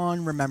keep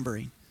on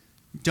remembering.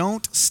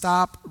 Don't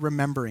stop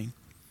remembering.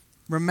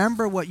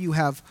 Remember what you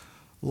have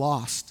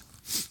lost.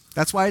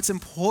 That's why it's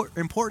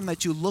important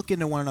that you look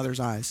into one another's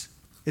eyes.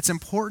 It's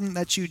important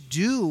that you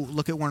do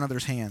look at one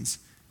another's hands,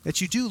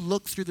 that you do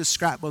look through the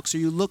scrapbooks or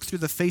you look through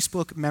the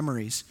Facebook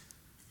memories.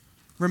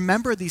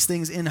 Remember these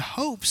things in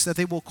hopes that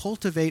they will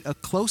cultivate a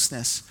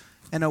closeness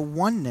and a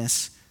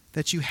oneness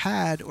that you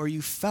had or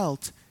you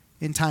felt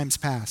in times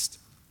past.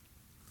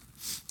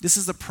 This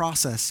is a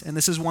process, and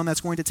this is one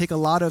that's going to take a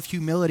lot of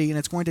humility, and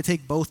it's going to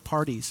take both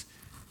parties.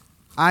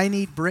 I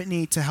need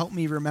Brittany to help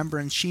me remember,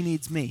 and she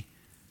needs me.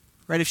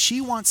 Right? If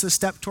she wants to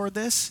step toward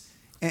this,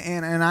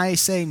 and I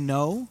say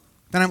no,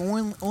 then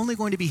I'm only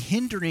going to be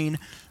hindering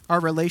our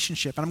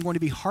relationship, and I'm going to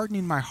be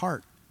hardening my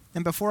heart.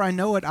 And before I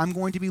know it, I'm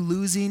going to be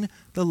losing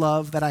the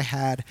love that I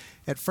had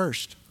at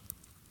first.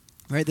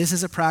 Right? This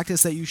is a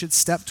practice that you should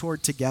step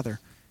toward together,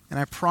 and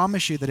I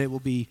promise you that it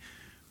will be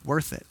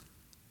worth it.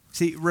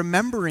 See,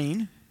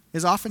 remembering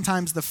is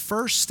oftentimes the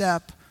first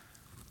step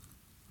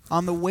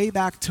on the way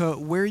back to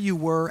where you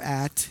were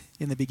at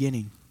in the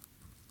beginning.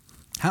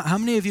 How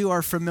many of you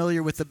are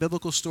familiar with the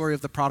biblical story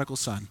of the prodigal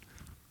son?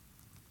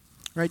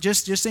 Right,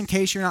 just in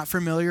case you're not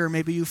familiar or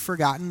maybe you've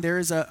forgotten, there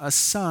is a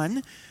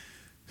son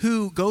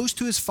who goes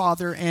to his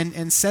father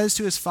and says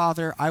to his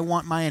father, I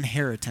want my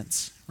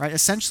inheritance. Right,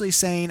 essentially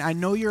saying, I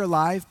know you're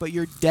alive, but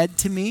you're dead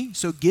to me,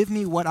 so give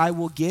me what I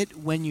will get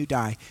when you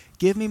die.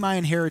 Give me my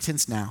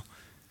inheritance now.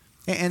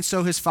 And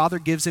so his father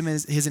gives him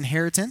his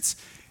inheritance,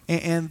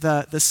 and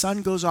the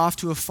son goes off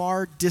to a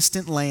far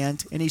distant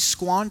land, and he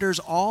squanders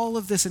all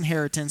of this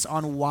inheritance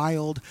on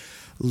wild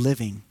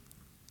living.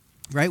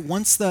 Right?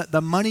 Once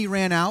the money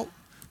ran out,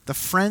 the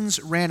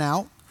friends ran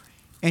out,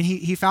 and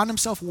he found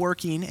himself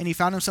working, and he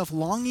found himself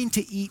longing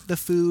to eat the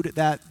food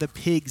that the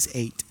pigs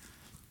ate.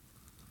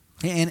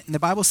 And the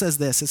Bible says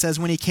this. It says,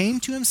 when he came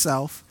to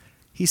himself,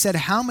 he said,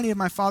 how many of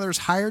my father's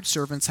hired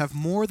servants have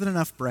more than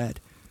enough bread,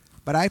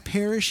 but I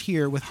perish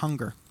here with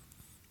hunger?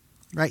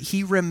 Right?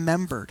 He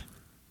remembered.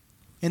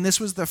 And this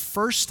was the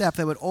first step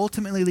that would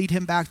ultimately lead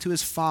him back to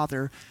his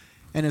father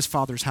and his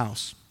father's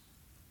house.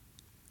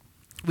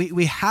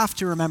 We have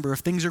to remember, if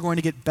things are going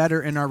to get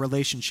better in our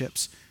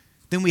relationships,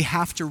 then we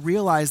have to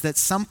realize that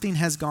something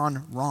has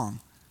gone wrong.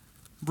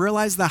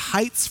 Realize the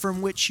heights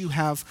from which you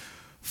have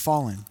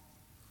fallen.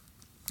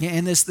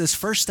 And this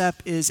first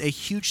step is a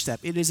huge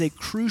step. It is a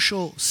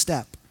crucial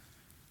step.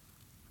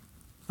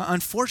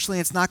 Unfortunately,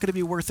 it's not going to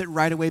be worth it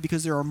right away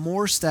because there are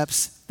more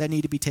steps that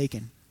need to be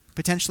taken,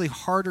 potentially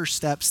harder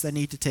steps that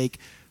need to take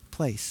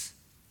place.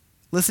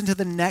 Listen to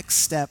the next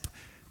step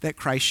that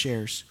Christ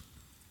shares.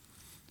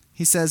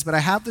 He says, but I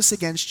have this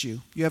against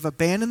you. You have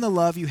abandoned the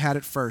love you had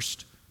at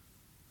first.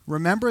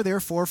 Remember,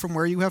 therefore, from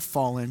where you have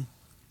fallen,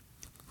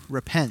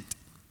 repent.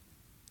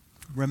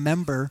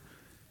 Remember,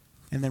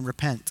 and then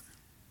repent.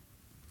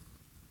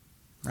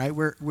 Right?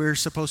 We're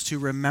supposed to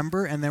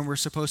remember, and then we're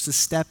supposed to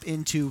step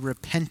into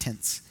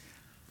repentance.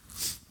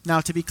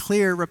 Now, to be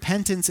clear,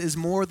 repentance is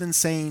more than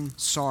saying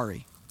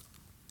sorry,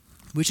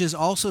 which is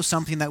also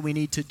something that we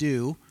need to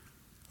do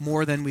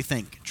more than we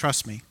think.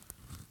 Trust me.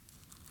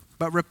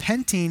 But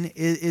repenting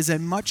is a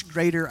much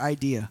greater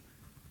idea.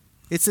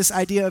 It's this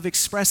idea of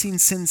expressing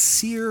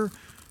sincere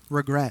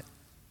regret,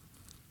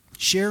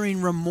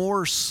 sharing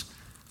remorse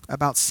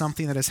about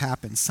something that has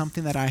happened,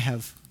 something that I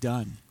have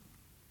done.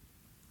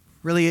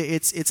 Really,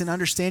 it's an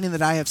understanding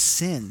that I have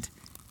sinned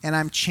and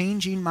I'm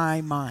changing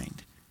my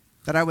mind,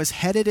 that I was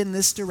headed in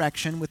this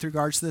direction with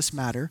regards to this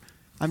matter.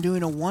 I'm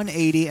doing a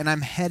 180 and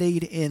I'm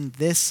headed in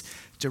this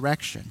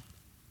direction.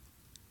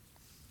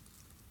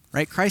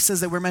 Right? Christ says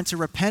that we're meant to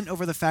repent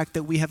over the fact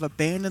that we have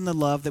abandoned the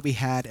love that we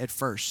had at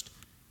first.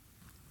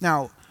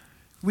 Now,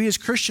 we as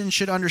Christians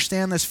should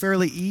understand this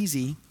fairly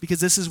easy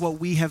because this is what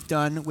we have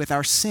done with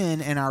our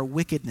sin and our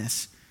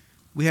wickedness.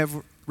 We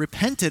have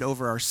repented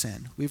over our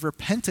sin. We've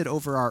repented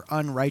over our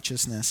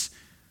unrighteousness.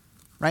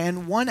 Right?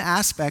 And one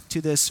aspect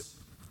to this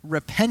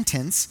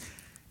repentance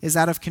is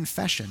that of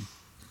confession.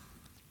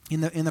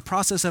 In the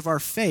process of our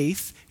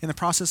faith, in the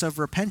process of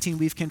repenting,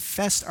 we've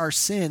confessed our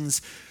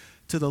sins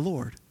to the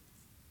Lord.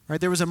 Right?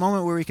 There was a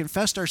moment where we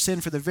confessed our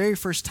sin for the very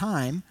first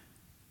time,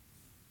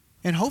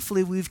 and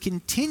hopefully we've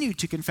continued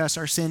to confess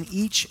our sin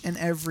each and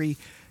every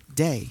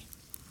day.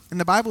 And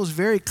the Bible is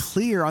very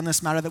clear on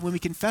this matter that when we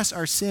confess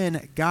our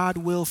sin, God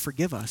will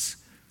forgive us.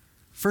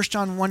 1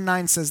 John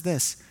 1:9 says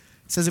this.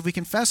 It says, if we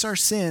confess our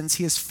sins,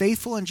 he is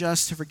faithful and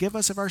just to forgive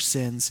us of our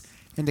sins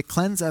and to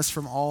cleanse us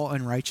from all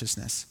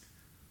unrighteousness.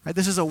 Right?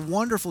 This is a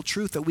wonderful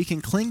truth that we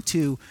can cling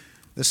to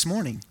this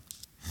morning.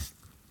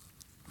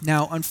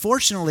 Now,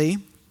 unfortunately,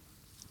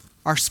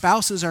 our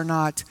spouses are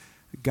not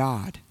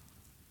God.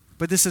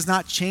 But this does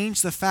not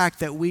change the fact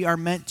that we are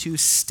meant to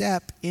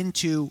step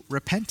into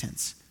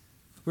repentance.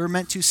 We're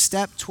meant to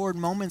step toward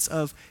moments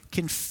of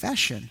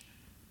confession,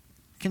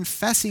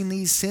 confessing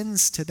these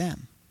sins to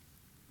them,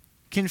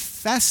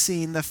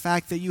 confessing the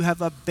fact that you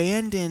have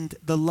abandoned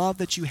the love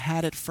that you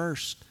had at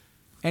first.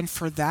 And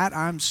for that,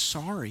 I'm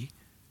sorry.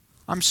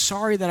 I'm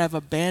sorry that I've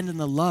abandoned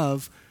the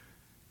love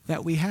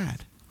that we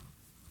had.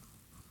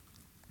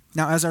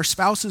 Now, as our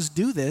spouses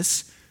do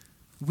this,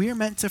 we are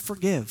meant to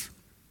forgive.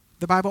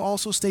 The Bible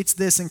also states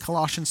this in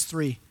Colossians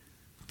 3.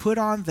 Put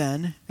on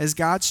then, as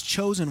God's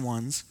chosen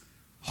ones,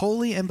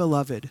 holy and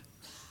beloved,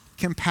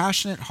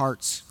 compassionate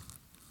hearts,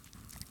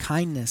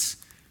 kindness,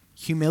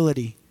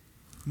 humility,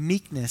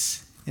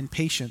 meekness, and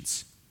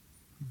patience,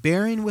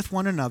 bearing with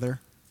one another,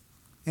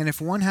 and if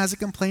one has a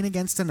complaint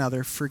against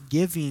another,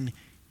 forgiving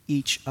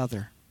each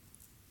other.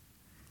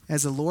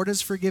 As the Lord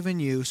has forgiven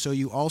you, so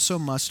you also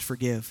must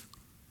forgive.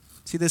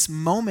 See, this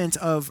moment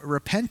of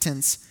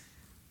repentance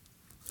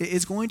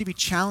is going to be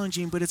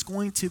challenging, but it's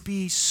going to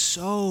be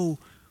so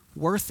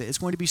worth it. It's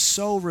going to be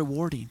so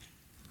rewarding.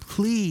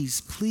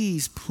 Please,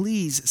 please,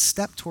 please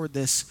step toward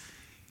this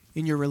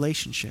in your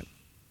relationship.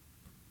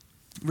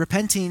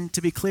 Repenting,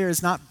 to be clear,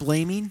 is not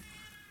blaming.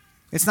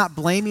 It's not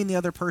blaming the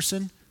other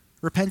person.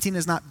 Repenting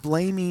is not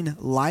blaming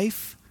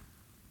life.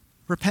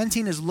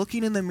 Repenting is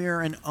looking in the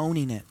mirror and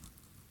owning it.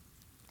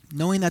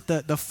 knowing that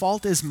the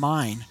fault is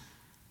mine.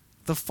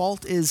 The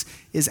fault is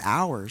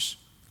ours.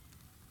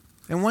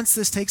 And once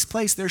this takes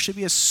place, there should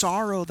be a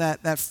sorrow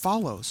that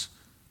follows.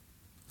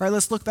 Right,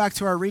 let's look back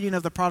to our reading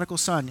of the prodigal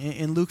son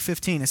in Luke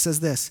 15. It says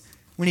this,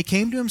 "When he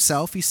came to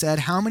himself, he said,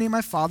 'How many of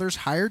my father's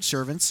hired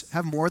servants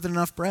have more than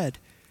enough bread?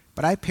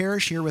 But I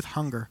perish here with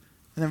hunger.'"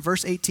 And then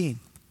verse 18,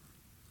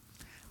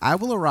 "I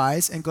will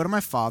arise and go to my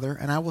father,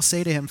 and I will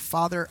say to him,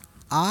 'Father,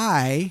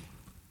 I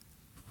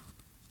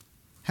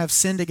have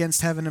sinned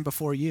against heaven and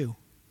before you.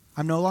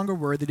 I'm no longer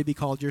worthy to be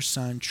called your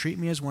son. Treat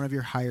me as one of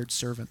your hired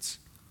servants.'"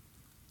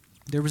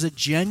 There was a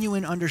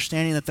genuine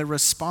understanding that the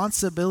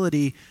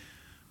responsibility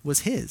was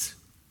his.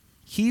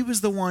 He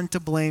was the one to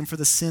blame for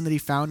the sin that he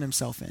found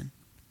himself in.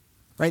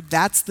 Right?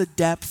 That's the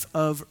depth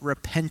of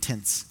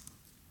repentance.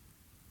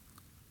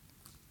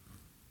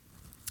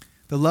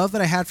 The love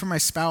that I had for my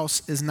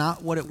spouse is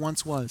not what it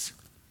once was.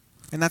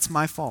 And that's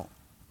my fault.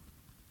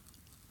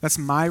 That's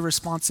my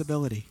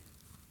responsibility.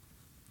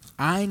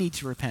 I need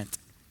to repent.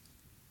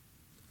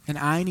 And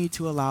I need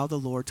to allow the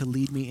Lord to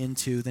lead me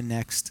into the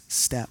next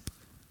step.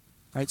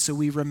 Right? So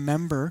we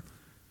remember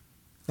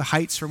the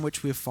heights from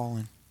which we have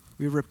fallen.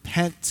 We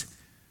repent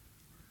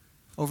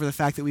over the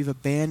fact that we've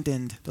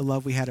abandoned the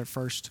love we had at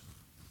first.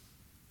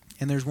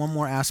 And there's one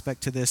more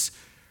aspect to this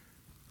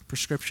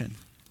prescription.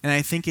 And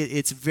I think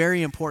it's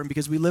very important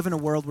because we live in a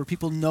world where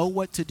people know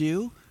what to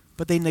do,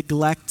 but they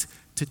neglect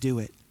to do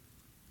it.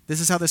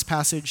 This is how this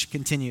passage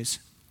continues.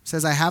 It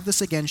says, "I have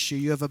this against you.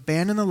 You have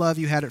abandoned the love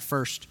you had at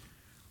first.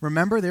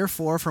 Remember,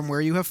 therefore, from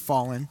where you have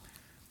fallen,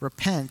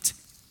 repent,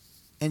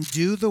 and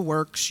do the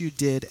works you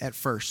did at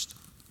first."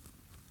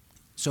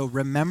 So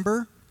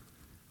remember,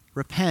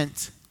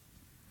 repent,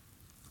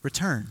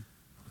 return.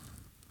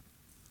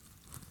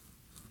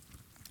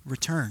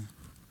 Return.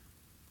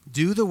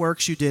 Do the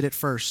works you did at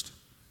first.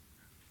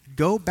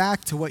 Go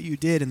back to what you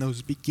did in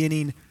those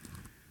beginning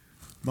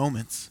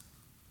moments.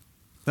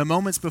 The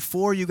moments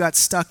before you got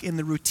stuck in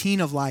the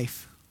routine of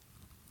life.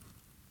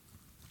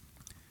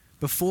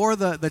 Before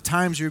the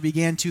times where we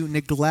began to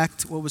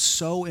neglect what was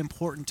so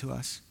important to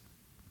us.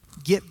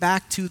 Get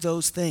back to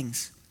those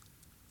things.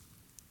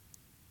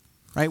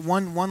 Right?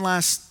 One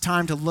last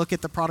time to look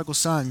at the prodigal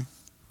son.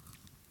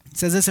 It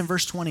says this in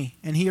verse 20,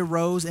 "And he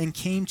arose and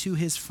came to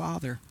his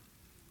father.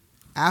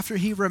 After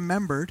he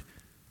remembered,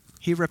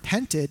 he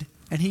repented,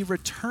 and he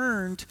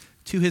returned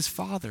to his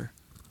father."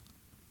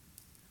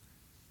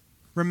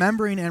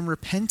 Remembering and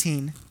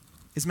repenting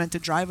is meant to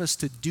drive us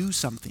to do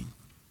something.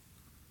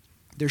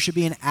 There should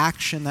be an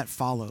action that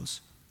follows.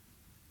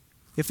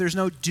 If there's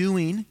no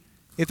doing,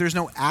 if there's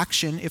no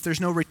action, if there's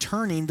no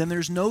returning, then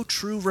there's no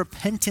true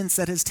repentance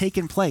that has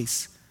taken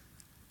place.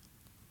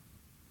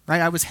 Right?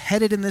 I was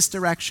headed in this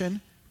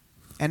direction,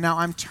 and now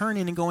I'm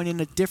turning and going in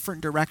a different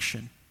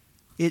direction.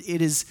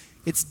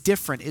 It's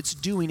different. It's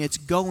doing. It's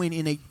going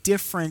in a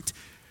different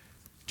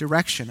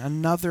direction,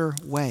 another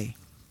way.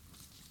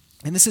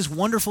 And this is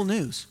wonderful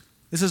news.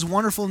 This is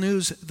wonderful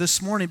news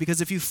this morning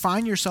because if you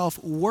find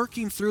yourself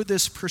working through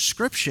this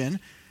prescription,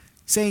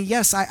 saying,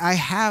 yes, I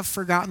have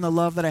forgotten the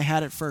love that I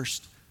had at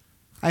first.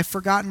 I've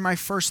forgotten my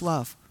first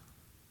love.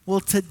 Well,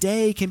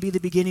 today can be the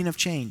beginning of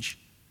change.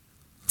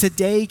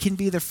 Today can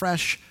be the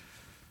fresh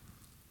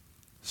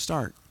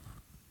start.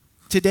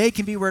 Today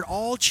can be where it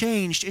all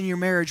changed in your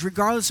marriage,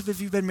 regardless of if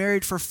you've been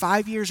married for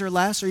 5 years or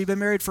less, or you've been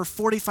married for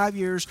 45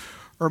 years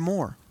or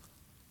more.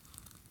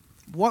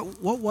 What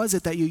was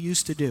it that you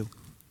used to do?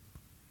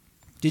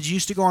 Did you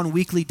used to go on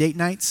weekly date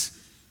nights?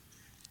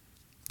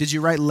 Did you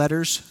write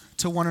letters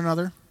to one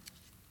another?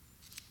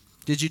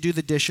 Did you do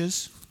the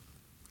dishes?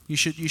 You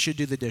should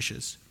do the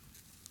dishes.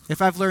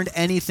 If I've learned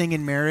anything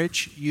in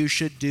marriage, you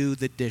should do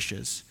the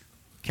dishes.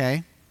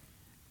 Okay?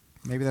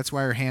 Maybe that's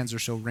why her hands are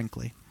so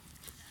wrinkly.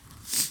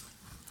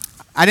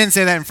 I didn't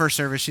say that in first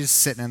service. She's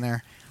sitting in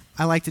there.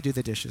 I like to do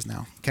the dishes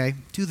now. Okay?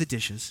 Do the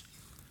dishes.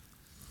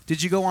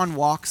 Did you go on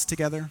walks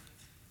together?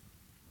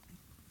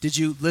 Did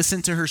you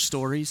listen to her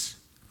stories?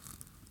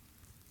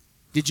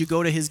 Did you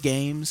go to his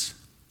games?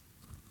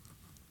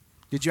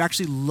 Did you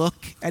actually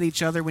look at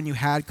each other when you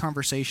had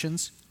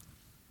conversations?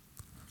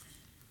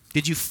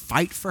 Did you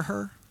fight for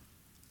her?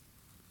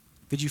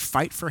 Did you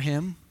fight for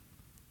him?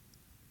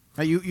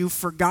 You've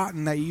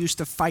forgotten that you used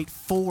to fight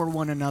for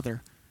one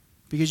another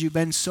because you've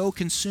been so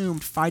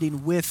consumed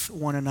fighting with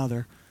one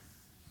another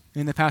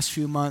in the past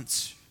few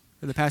months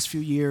or the past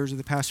few years or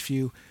the past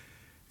few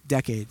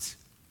decades.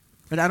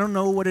 But I don't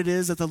know what it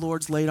is that the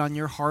Lord's laid on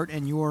your heart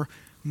and your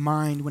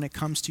mind when it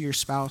comes to your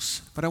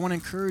spouse, but I want to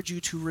encourage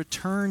you to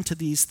return to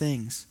these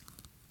things.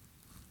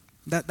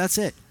 That's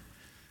it.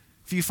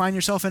 If you find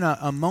yourself in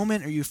a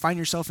moment, or you find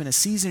yourself in a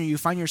season, or you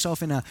find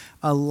yourself in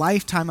a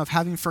lifetime of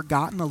having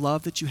forgotten the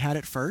love that you had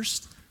at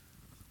first,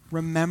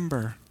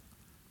 remember,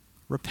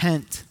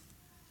 repent,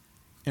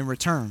 and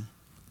return.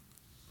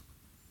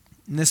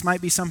 And this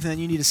might be something that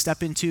you need to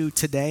step into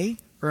today,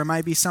 or it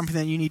might be something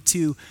that you need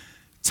to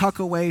tuck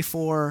away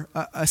for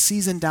a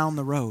season down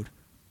the road.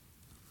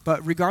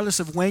 But regardless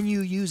of when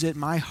you use it,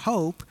 my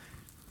hope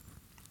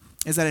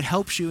is that it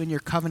helps you in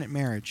your covenant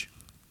marriage.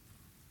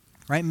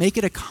 right? Make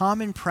it a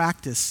common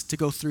practice to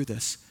go through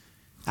this.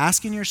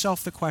 Asking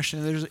yourself the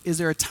question, is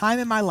there a time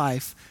in my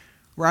life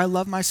where I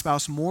love my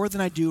spouse more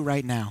than I do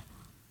right now?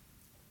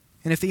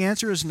 And if the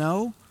answer is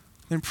no,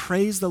 then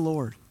praise the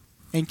Lord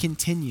and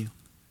continue.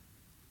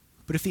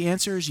 But if the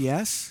answer is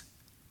yes,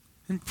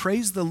 then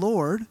praise the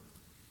Lord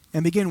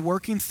and begin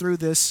working through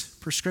this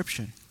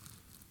prescription.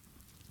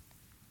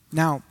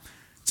 Now,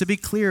 to be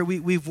clear,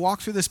 we've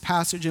walked through this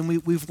passage and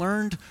we've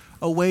learned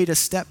a way to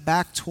step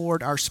back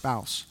toward our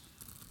spouse,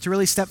 to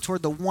really step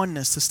toward the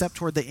oneness, to step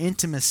toward the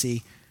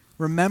intimacy,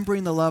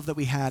 remembering the love that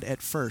we had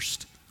at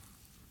first.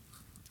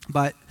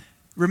 But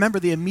remember,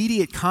 the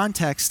immediate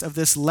context of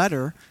this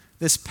letter,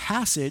 this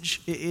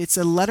passage, it's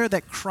a letter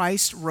that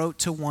Christ wrote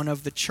to one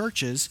of the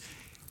churches,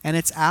 and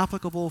it's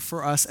applicable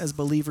for us as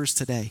believers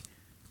today.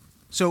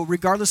 So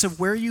regardless of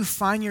where you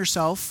find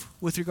yourself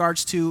with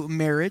regards to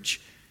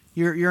marriage,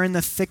 you're in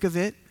the thick of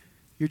it,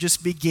 you're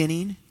just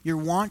beginning, you're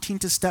wanting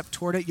to step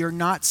toward it, you're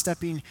not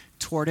stepping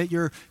toward it,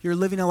 you're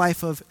living a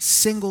life of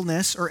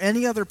singleness or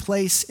any other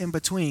place in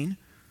between,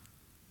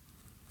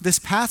 this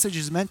passage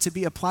is meant to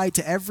be applied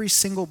to every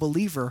single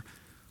believer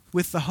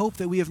with the hope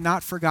that we have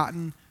not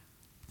forgotten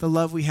the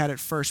love we had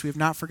at first. We have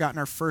not forgotten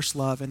our first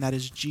love, and that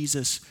is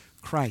Jesus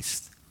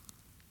Christ.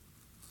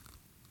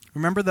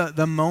 Remember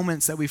the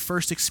moments that we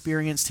first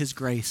experienced his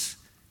grace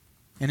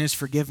and his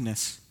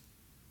forgiveness.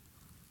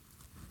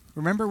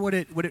 Remember what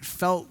it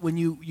felt when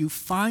you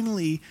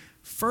finally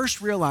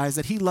first realized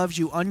that he loves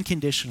you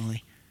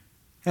unconditionally,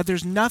 that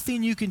there's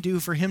nothing you can do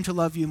for him to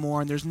love you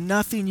more, and there's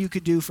nothing you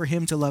could do for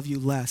him to love you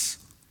less.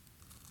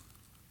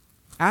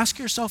 Ask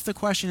yourself the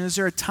question, is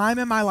there a time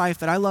in my life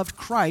that I loved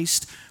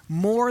Christ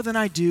more than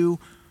I do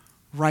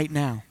right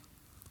now?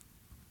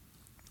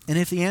 And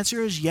if the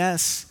answer is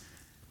yes,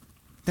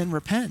 then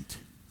repent.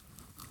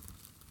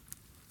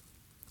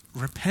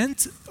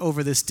 Repent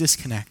over this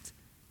disconnect.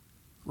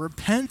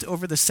 Repent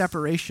over the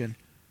separation.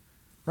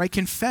 Right?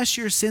 Confess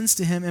your sins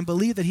to him and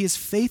believe that he is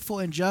faithful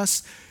and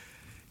just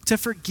to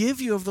forgive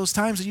you of those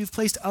times that you've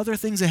placed other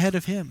things ahead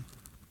of him.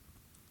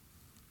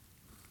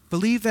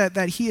 Believe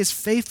that he is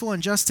faithful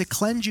and just to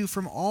cleanse you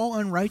from all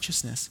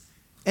unrighteousness,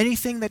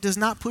 anything that does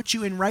not put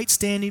you in right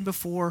standing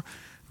before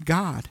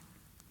God.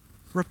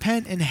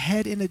 Repent and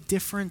head in a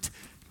different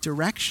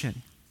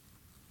direction.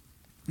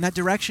 And that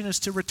direction is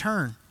to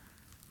return.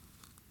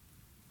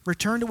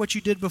 Return to what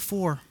you did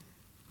before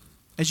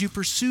as you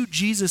pursue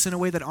Jesus in a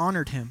way that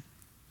honored him,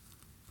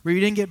 where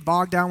you didn't get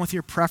bogged down with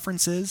your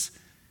preferences,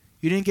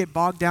 you didn't get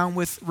bogged down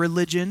with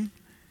religion,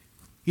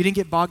 you didn't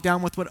get bogged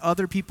down with what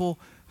other people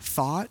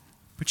thought,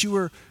 but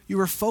you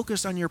were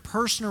focused on your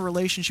personal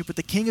relationship with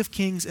the King of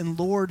Kings and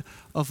Lord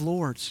of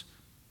Lords.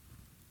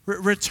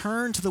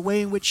 Return to the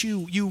way in which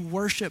you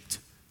worshiped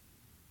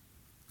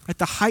at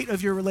the height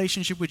of your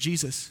relationship with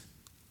Jesus.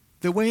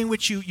 The way in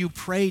which you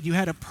prayed, you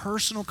had a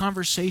personal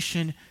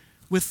conversation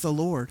with the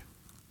Lord.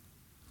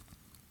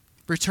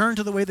 Return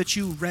to the way that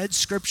you read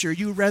Scripture.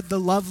 You read the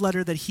love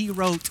letter that he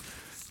wrote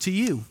to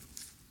you.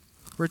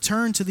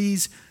 Return to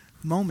these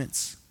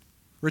moments.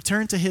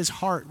 Return to his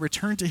heart.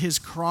 Return to his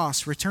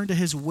cross. Return to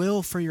his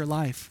will for your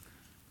life,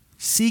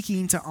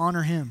 seeking to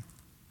honor him.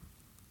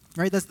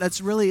 Right?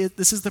 That's really it.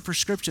 This is the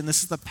prescription.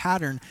 This is the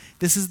pattern.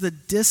 This is the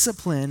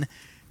discipline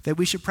that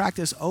we should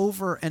practice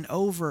over and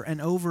over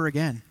and over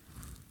again.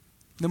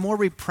 The more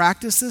we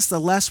practice this, the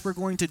less we're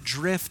going to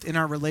drift in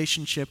our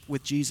relationship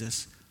with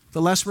Jesus.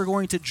 The less we're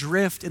going to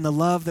drift in the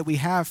love that we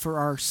have for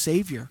our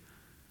Savior.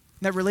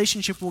 And that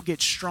relationship will get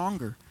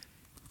stronger.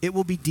 It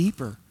will be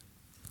deeper.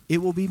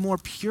 It will be more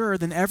pure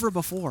than ever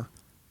before.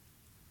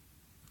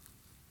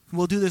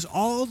 We'll do this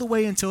all the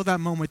way until that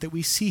moment that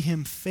we see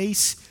him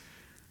face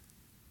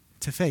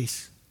to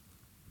face.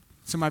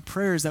 So my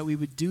prayer is that we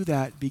would do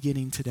that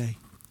beginning today.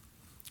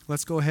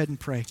 Let's go ahead and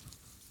pray.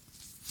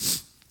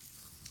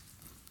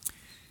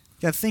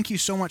 God, thank you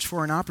so much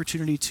for an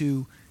opportunity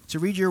to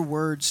read your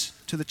words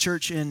to the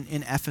church in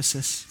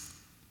Ephesus,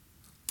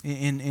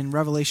 in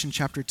Revelation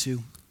chapter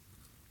 2.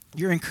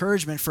 Your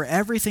encouragement for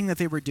everything that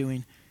they were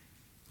doing,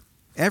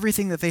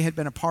 everything that they had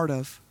been a part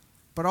of,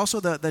 but also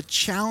the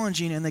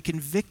challenging and the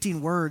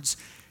convicting words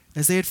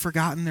as they had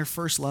forgotten their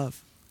first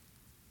love.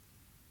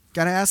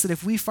 God, I ask that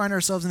if we find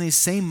ourselves in these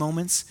same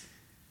moments,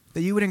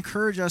 that you would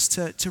encourage us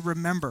to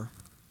remember.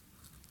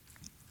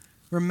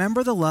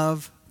 Remember the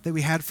love that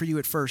we had for you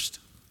at first.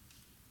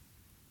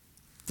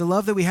 The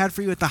love that we had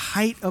for you at the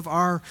height of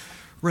our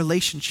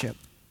relationship.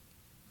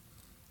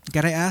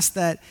 God, I ask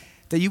that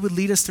you would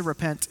lead us to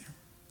repent.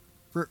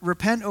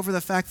 Repent over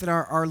the fact that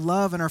our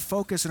love and our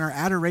focus and our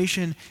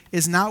adoration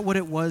is not what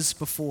it was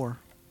before.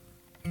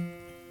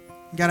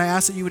 God, I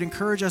ask that you would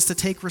encourage us to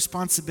take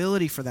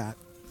responsibility for that.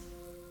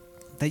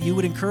 That you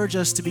would encourage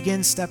us to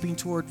begin stepping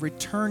toward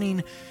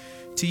returning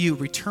to you,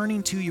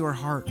 returning to your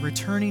heart,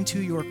 returning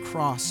to your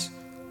cross,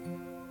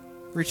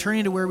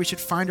 returning to where we should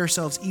find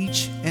ourselves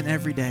each and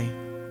every day.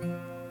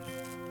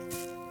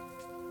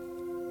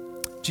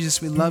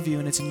 Jesus, we love you,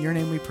 and it's in your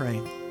name we pray.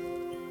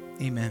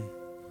 Amen.